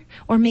Picture,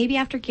 or maybe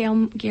after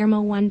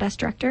Guillermo won Best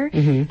Director,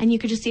 and you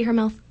could just see her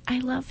mouth, "I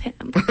love him,"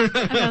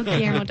 about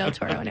Guillermo del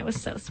Toro, and it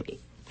was so sweet.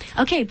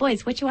 Okay,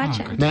 boys, what you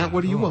watching? Matt,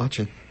 what are you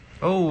watching?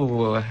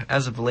 Oh,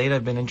 as of late,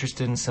 I've been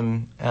interested in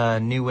some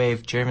new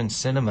wave German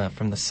cinema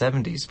from the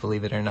 70s,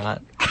 believe it or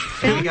not.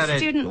 Film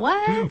student,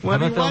 what? What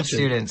I'm are a you film watching?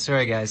 student,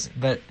 sorry guys.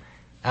 But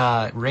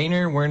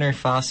Rainer Werner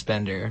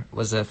Fassbender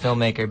was a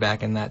filmmaker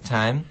back in that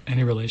time.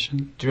 Any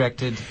relation?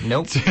 Directed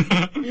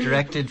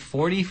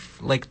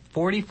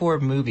 44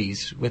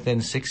 movies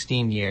within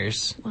 16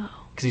 years. Whoa.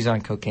 Because he's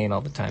on cocaine all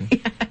the time.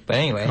 But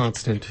anyway,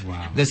 Constant.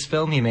 Wow. this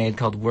film he made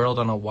called World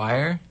on a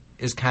Wire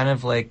is kind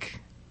of like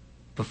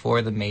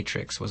before The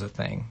Matrix was a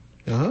thing.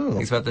 Oh.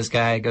 It's about this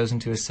guy goes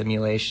into a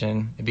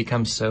simulation. It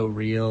becomes so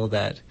real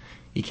that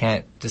you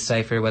can't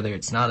decipher whether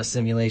it's not a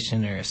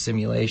simulation or a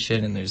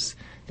simulation, and there's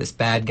this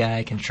bad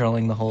guy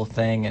controlling the whole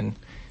thing, and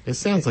It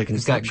sounds like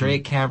it's got Inception.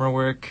 great camera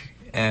work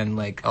and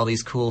like all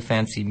these cool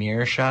fancy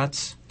mirror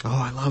shots. Oh,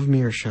 I love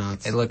mirror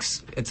shots.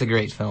 It's a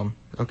great film.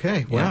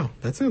 Okay, wow. Yeah.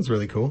 That sounds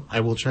really cool. I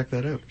will check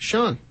that out.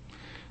 Sean.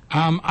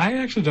 I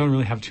actually don't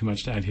really have too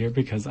much to add here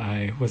because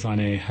I was on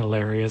a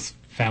hilarious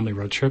family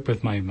road trip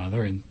with my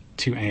mother and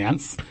 2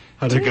 aunts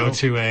How'd to it go go?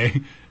 to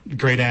a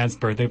great aunt's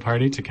birthday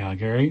party to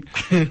Calgary,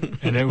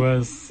 and it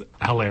was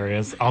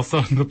hilarious.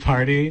 Also, the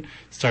party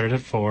started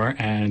at 4,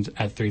 and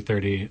at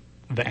 3:30,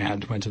 the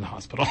aunt went to the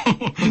hospital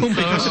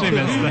because she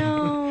missed it.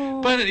 No.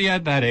 But yeah,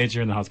 at that age,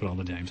 you're in the hospital all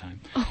the damn time.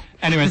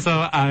 Anyway,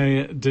 so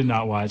I did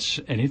not watch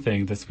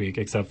anything this week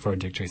except for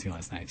Dick Tracy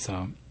last night.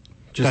 So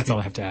that's all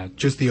I have to add.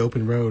 Just the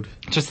open road.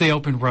 Just the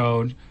open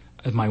road,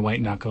 my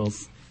white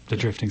knuckles, the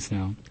drifting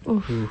snow.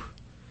 Oof.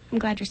 I'm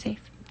glad you're safe.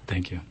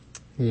 Thank you.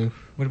 Yeah.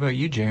 What about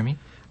you, Jeremy?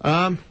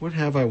 What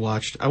have I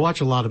watched? I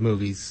watch a lot of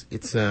movies.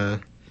 It's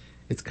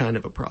kind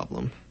of a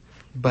problem.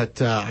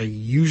 But I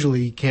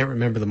usually can't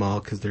remember them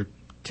all because they're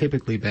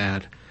typically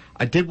bad.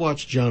 I did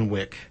watch John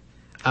Wick.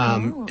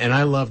 And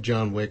I love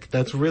John Wick.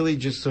 That's really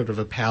just sort of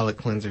a palate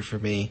cleanser for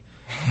me.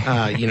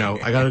 You know,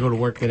 I got to go to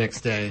work the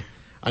next day.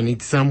 I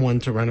need someone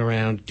to run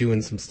around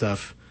doing some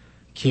stuff.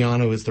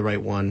 Keanu is the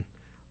right one.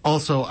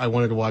 Also, I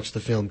wanted to watch the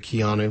film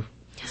Keanu,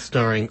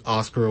 starring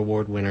Oscar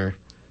Award winner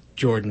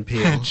Jordan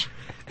Peele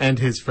and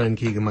his friend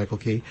Keegan-Michael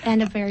Key.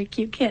 And a very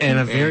cute kitten. And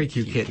a very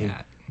cute kitten.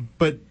 cat.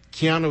 But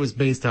Keanu is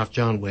based off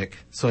John Wick,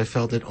 so I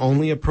felt it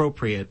only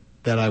appropriate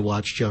that I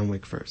watch John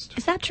Wick first.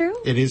 Is that true?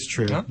 It is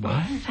true. What?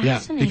 Yeah,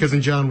 Fascinating. because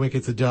in John Wick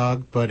it's a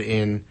dog, but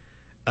in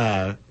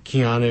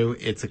Keanu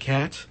it's a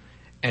cat.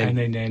 And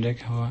they named it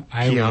Keanu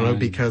Keanu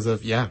because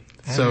of, And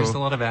So there's a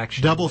lot of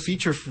action. double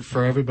feature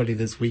for everybody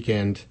this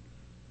weekend,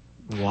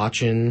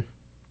 watching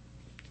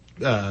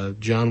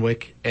John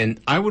Wick. And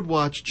I would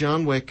watch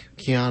John Wick,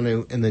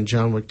 Keanu, and then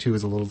John Wick 2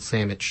 as a little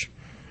sandwich.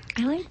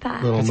 I like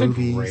that. Little That's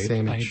movie a great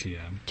sandwich. idea.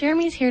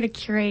 Jeremy's here to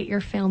curate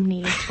your film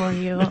needs for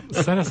you.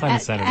 Set aside a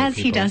Saturday, as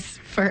he people. does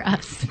for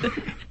us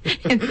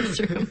in this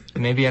room.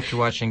 Maybe after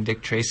watching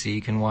Dick Tracy,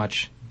 you can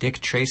watch Dick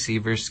Tracy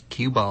vs.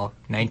 Cue Ball,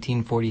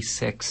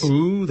 1946.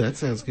 Ooh, that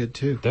sounds good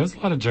too. There's a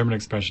lot of German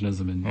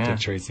expressionism in Yeah. Dick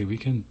Tracy. We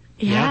can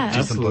Yeah.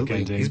 do some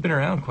Absolutely. bookending. He's been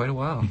around quite a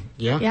while.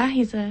 Yeah. Yeah,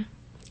 he's a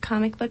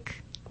comic book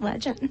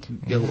legend.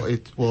 Yeah,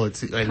 well,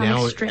 it's and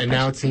now strip, and I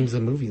now should it seems a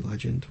movie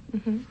legend.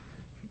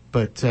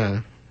 But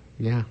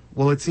yeah,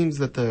 well, it seems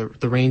that the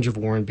range of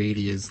Warren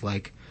Beatty is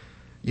like,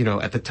 you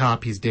know, at the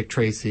top he's Dick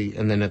Tracy,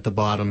 and then at the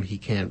bottom he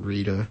can't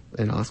read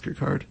an Oscar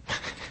card,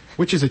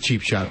 which is a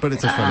cheap shot, but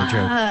it's a funny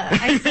joke.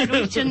 I said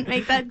we shouldn't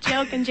make that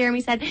joke, and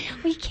Jeremy said,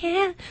 we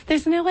can't.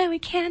 There's no way we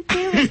can't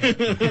do it.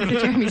 That's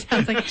what Jeremy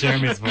sounds like.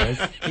 Jeremy's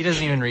voice. He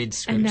doesn't even read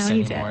scripts now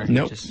he anymore. does.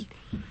 Nope. Just-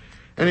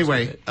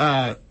 Anyway,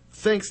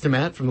 thanks to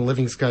Matt from the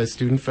Living Skies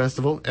Student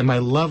Festival and my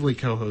lovely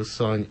co-hosts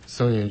Sonia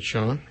and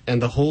Sean and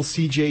the whole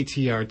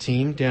CJTR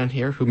team down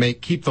here who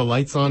keep the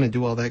lights on and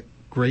do all that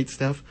great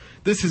stuff.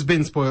 This has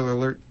been Spoiler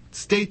Alert.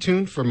 Stay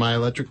tuned for My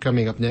Electric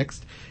coming up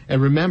next.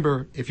 And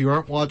remember, if you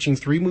aren't watching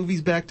 3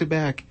 movies back to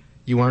back,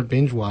 you aren't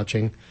binge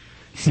watching.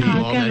 See you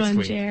all Good next one,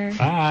 week. Jer.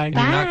 Bye.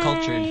 You're not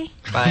cultured.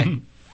 Bye.